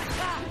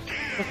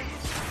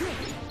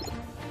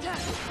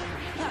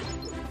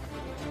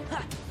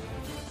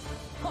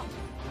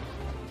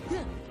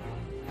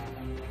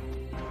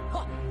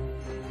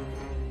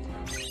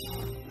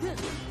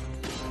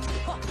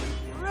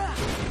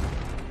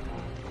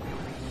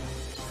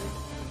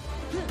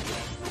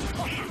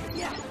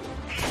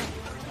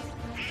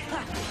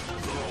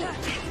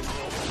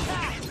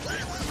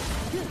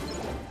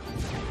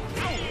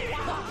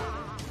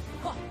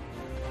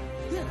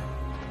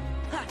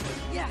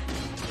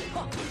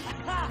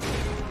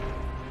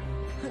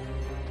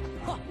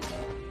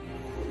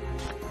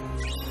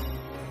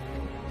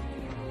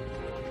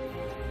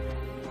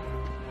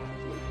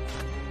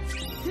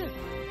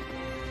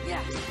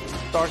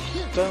 Dark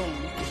stone.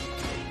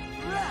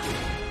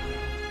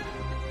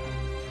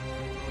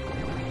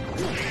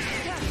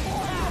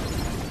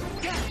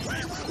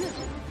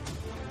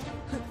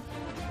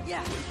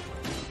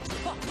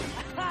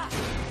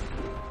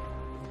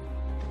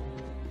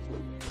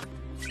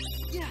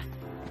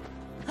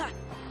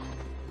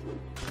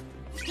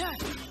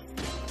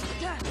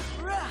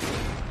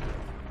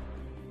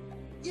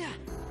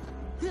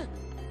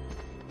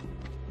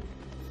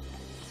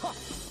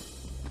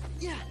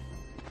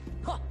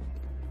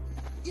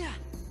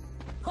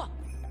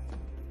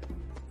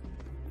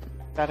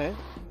 That it?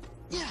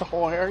 Just the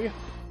whole area?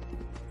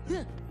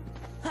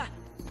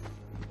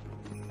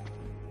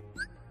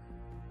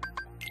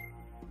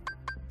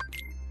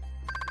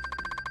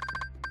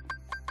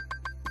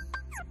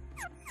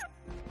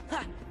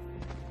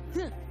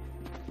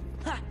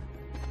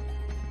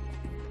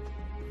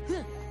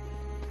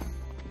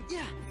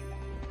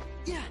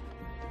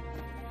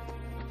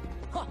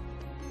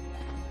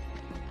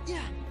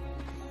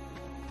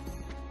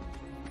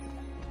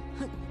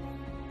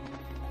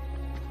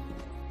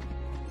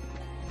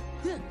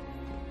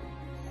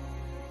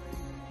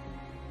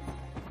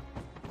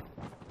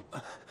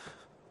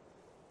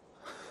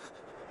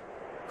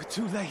 We're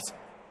too late.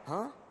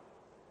 Huh?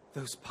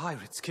 Those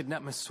pirates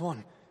kidnapped Miss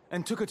Swan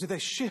and took her to their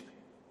ship.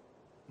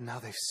 Now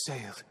they've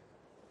sailed,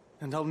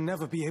 and I'll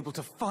never be able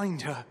to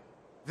find her.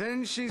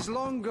 Then she's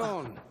long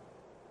gone.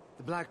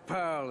 The Black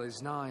Pearl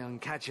is nigh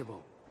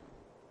uncatchable.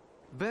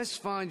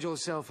 Best find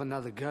yourself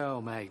another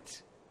girl,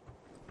 mate.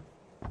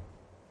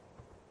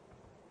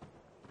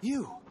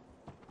 You?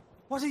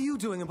 What are you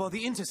doing aboard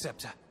the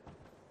Interceptor?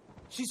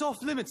 She's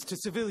off limits to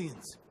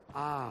civilians.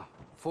 Ah,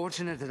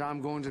 fortunate that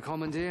I'm going to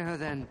commandeer her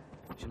then.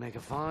 She'll make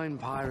a fine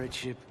pirate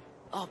ship.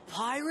 A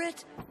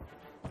pirate?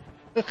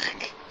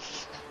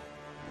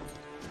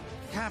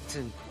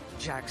 Captain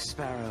Jack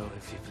Sparrow,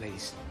 if you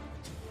please.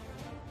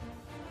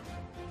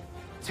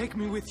 Take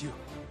me with you.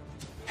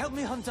 Help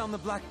me hunt down the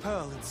Black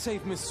Pearl and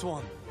save Miss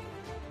Swan.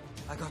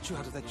 I got you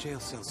out of that jail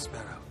cell,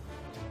 Sparrow.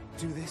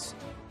 Do this,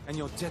 and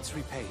your debt's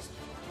repaid.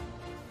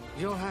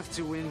 You'll have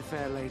to win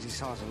Fair Lady's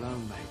heart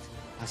alone, mate.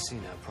 I see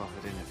no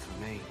profit in it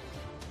for me.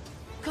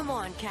 Come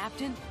on,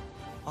 Captain.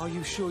 Are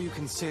you sure you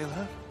can sail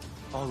her?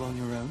 All on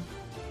your own?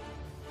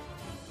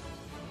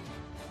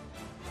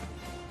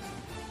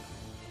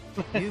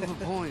 You've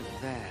a point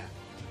there.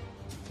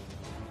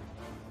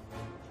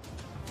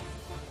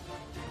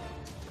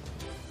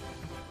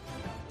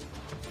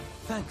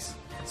 Thanks,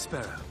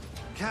 Sparrow.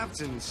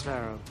 Captain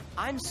Sparrow.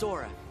 I'm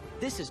Sora.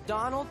 This is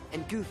Donald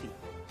and Goofy.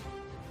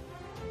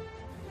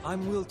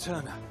 I'm Will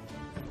Turner.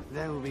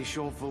 That will be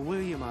short for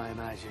William, I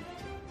imagine.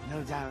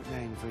 No doubt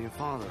named for your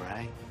father,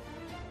 eh?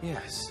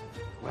 Yes.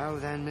 Well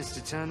then,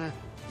 Mr. Turner,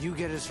 you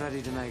get us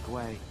ready to make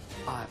way.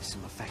 I have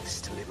some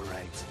effects to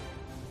liberate.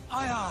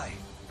 Aye, aye.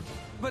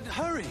 But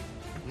hurry!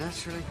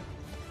 Naturally.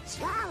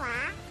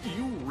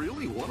 You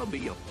really want to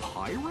be a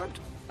pirate?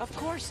 Of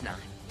course not.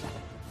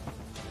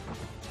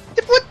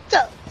 What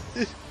the?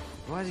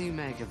 What do you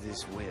make of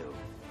this Will?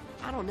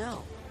 I don't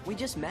know. We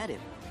just met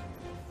him.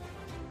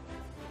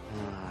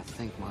 I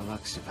think my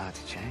luck's about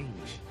to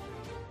change.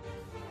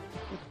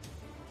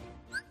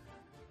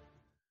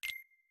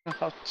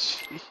 Oh,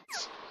 jeez.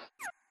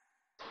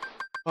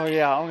 Oh,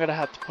 yeah, I'm gonna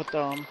have to put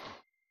them.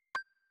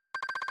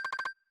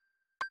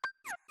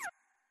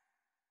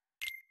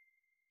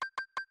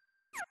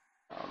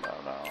 Oh,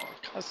 no.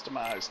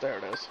 Customize. There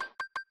it is.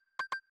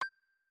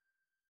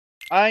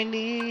 I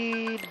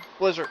need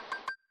Blizzard.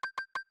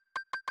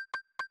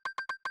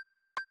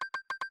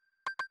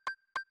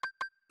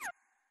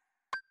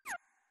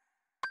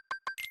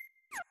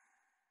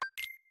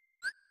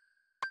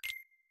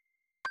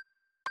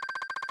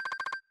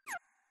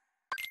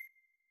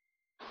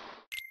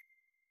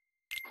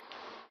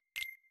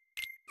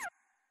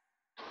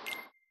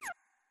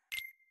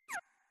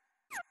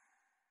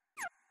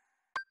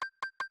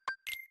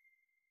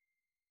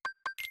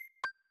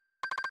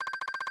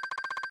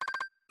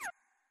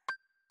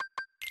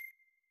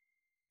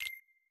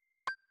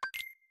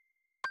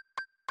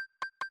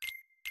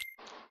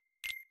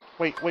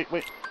 Wait.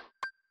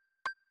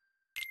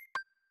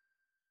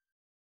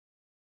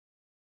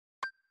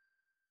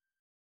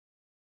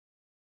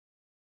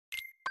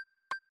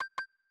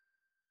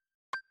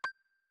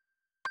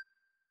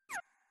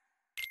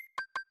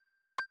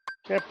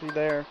 Can't be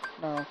there.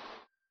 No.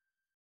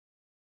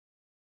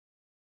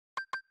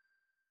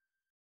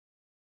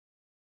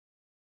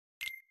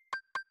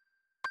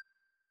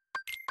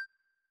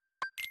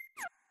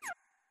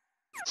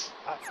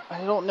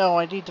 I don't know.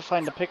 I need to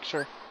find a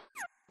picture.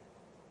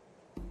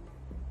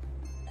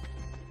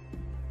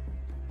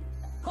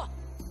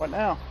 What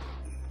now?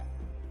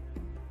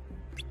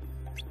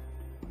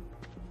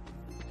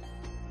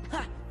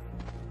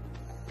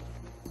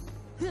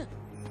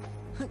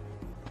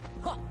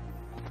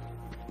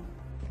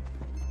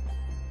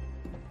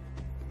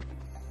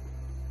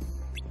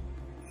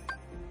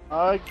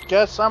 I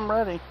guess I'm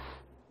ready.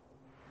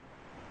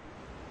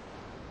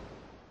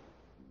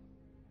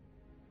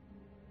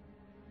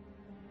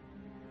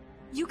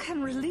 You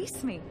can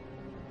release me.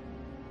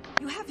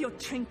 You have your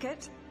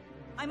trinket.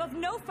 I'm of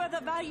no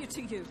further value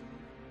to you.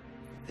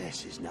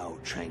 This is no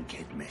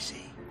trinket,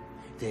 Missy.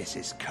 This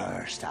is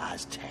cursed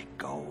Aztec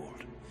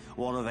gold.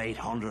 One of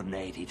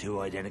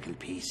 882 identical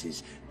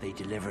pieces they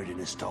delivered in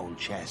a stone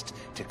chest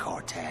to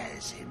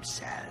Cortez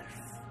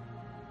himself.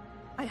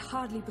 I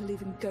hardly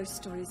believe in ghost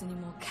stories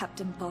anymore,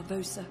 Captain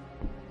Barbosa.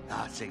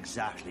 That's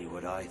exactly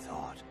what I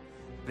thought.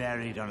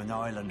 Buried on an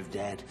island of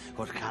dead,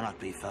 what cannot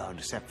be found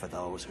except for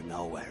those who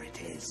know where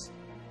it is.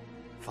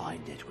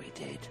 Find it we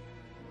did.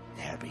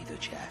 There be the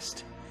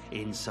chest.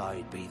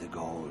 Inside be the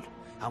gold.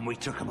 And we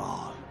took 'em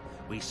all.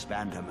 We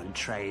spent 'em and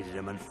traded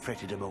 'em and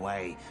fritted 'em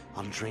away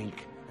on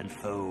drink and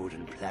food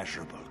and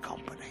pleasurable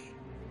company.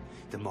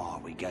 The more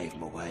we gave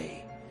 'em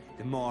away,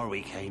 the more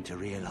we came to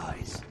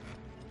realize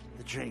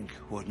the drink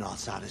would not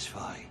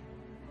satisfy,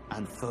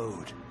 and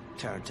food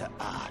turned to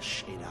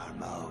ash in our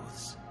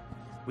mouths.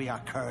 We are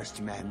cursed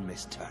men,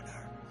 Miss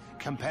Turner.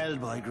 Compelled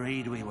by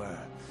greed we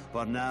were,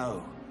 but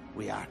now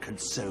we are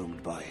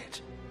consumed by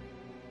it.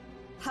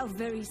 How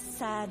very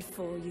sad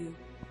for you.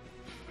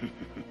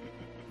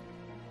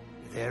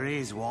 There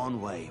is one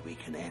way we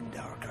can end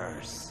our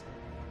curse.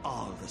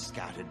 All the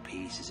scattered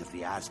pieces of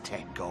the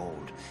Aztec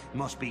gold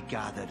must be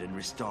gathered and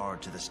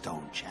restored to the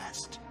stone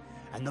chest.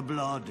 And the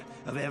blood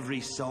of every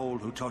soul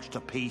who touched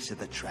a piece of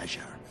the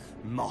treasure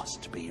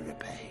must be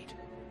repaid.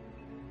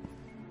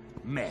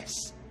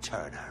 Miss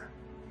Turner,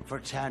 for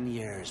 10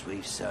 years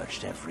we've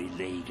searched every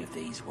league of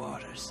these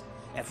waters,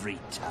 every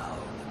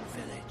town and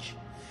village,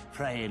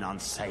 preying on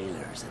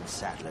sailors and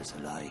settlers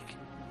alike.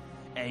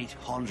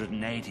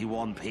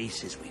 881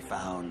 pieces we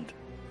found,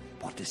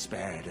 but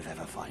despaired of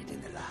ever finding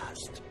the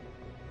last.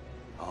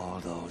 All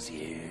those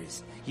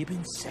years, you've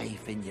been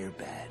safe in your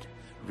bed,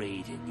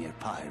 reading your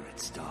pirate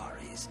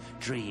stories,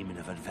 dreaming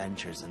of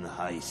adventures in the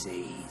high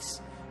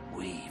seas.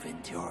 We've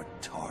endured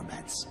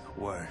torments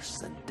worse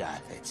than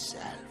death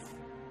itself.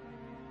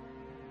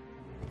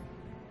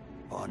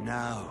 But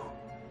now,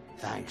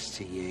 thanks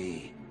to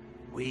ye,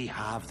 we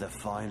have the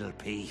final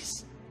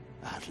piece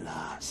at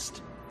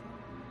last.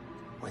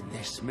 When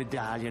this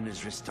medallion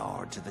is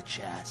restored to the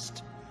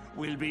chest,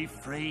 we'll be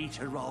free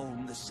to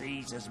roam the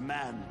seas as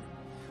men.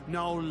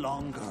 No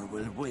longer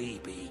will we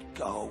be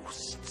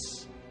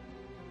ghosts.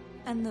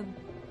 And the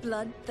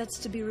blood that's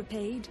to be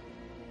repaid?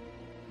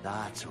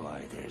 That's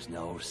why there's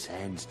no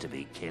sense to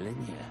be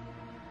killing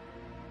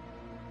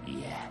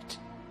you. Yet.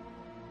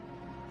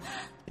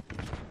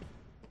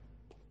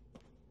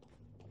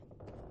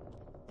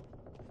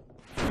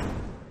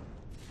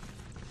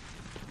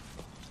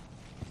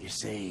 You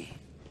see,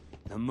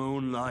 the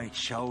moonlight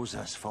shows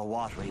us for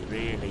what we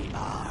really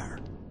are.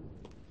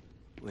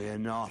 We're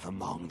not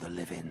among the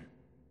living,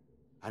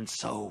 and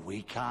so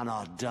we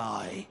cannot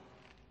die.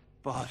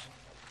 But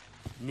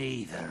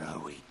neither are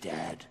we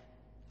dead.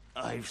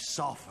 I've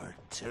suffered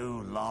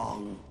too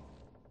long.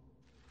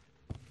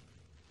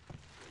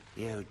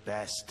 You'd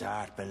best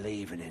start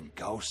believing in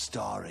ghost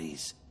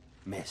stories,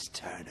 Miss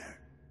Turner.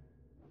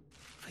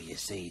 For you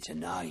see,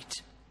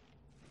 tonight,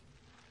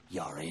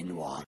 you're in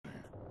one.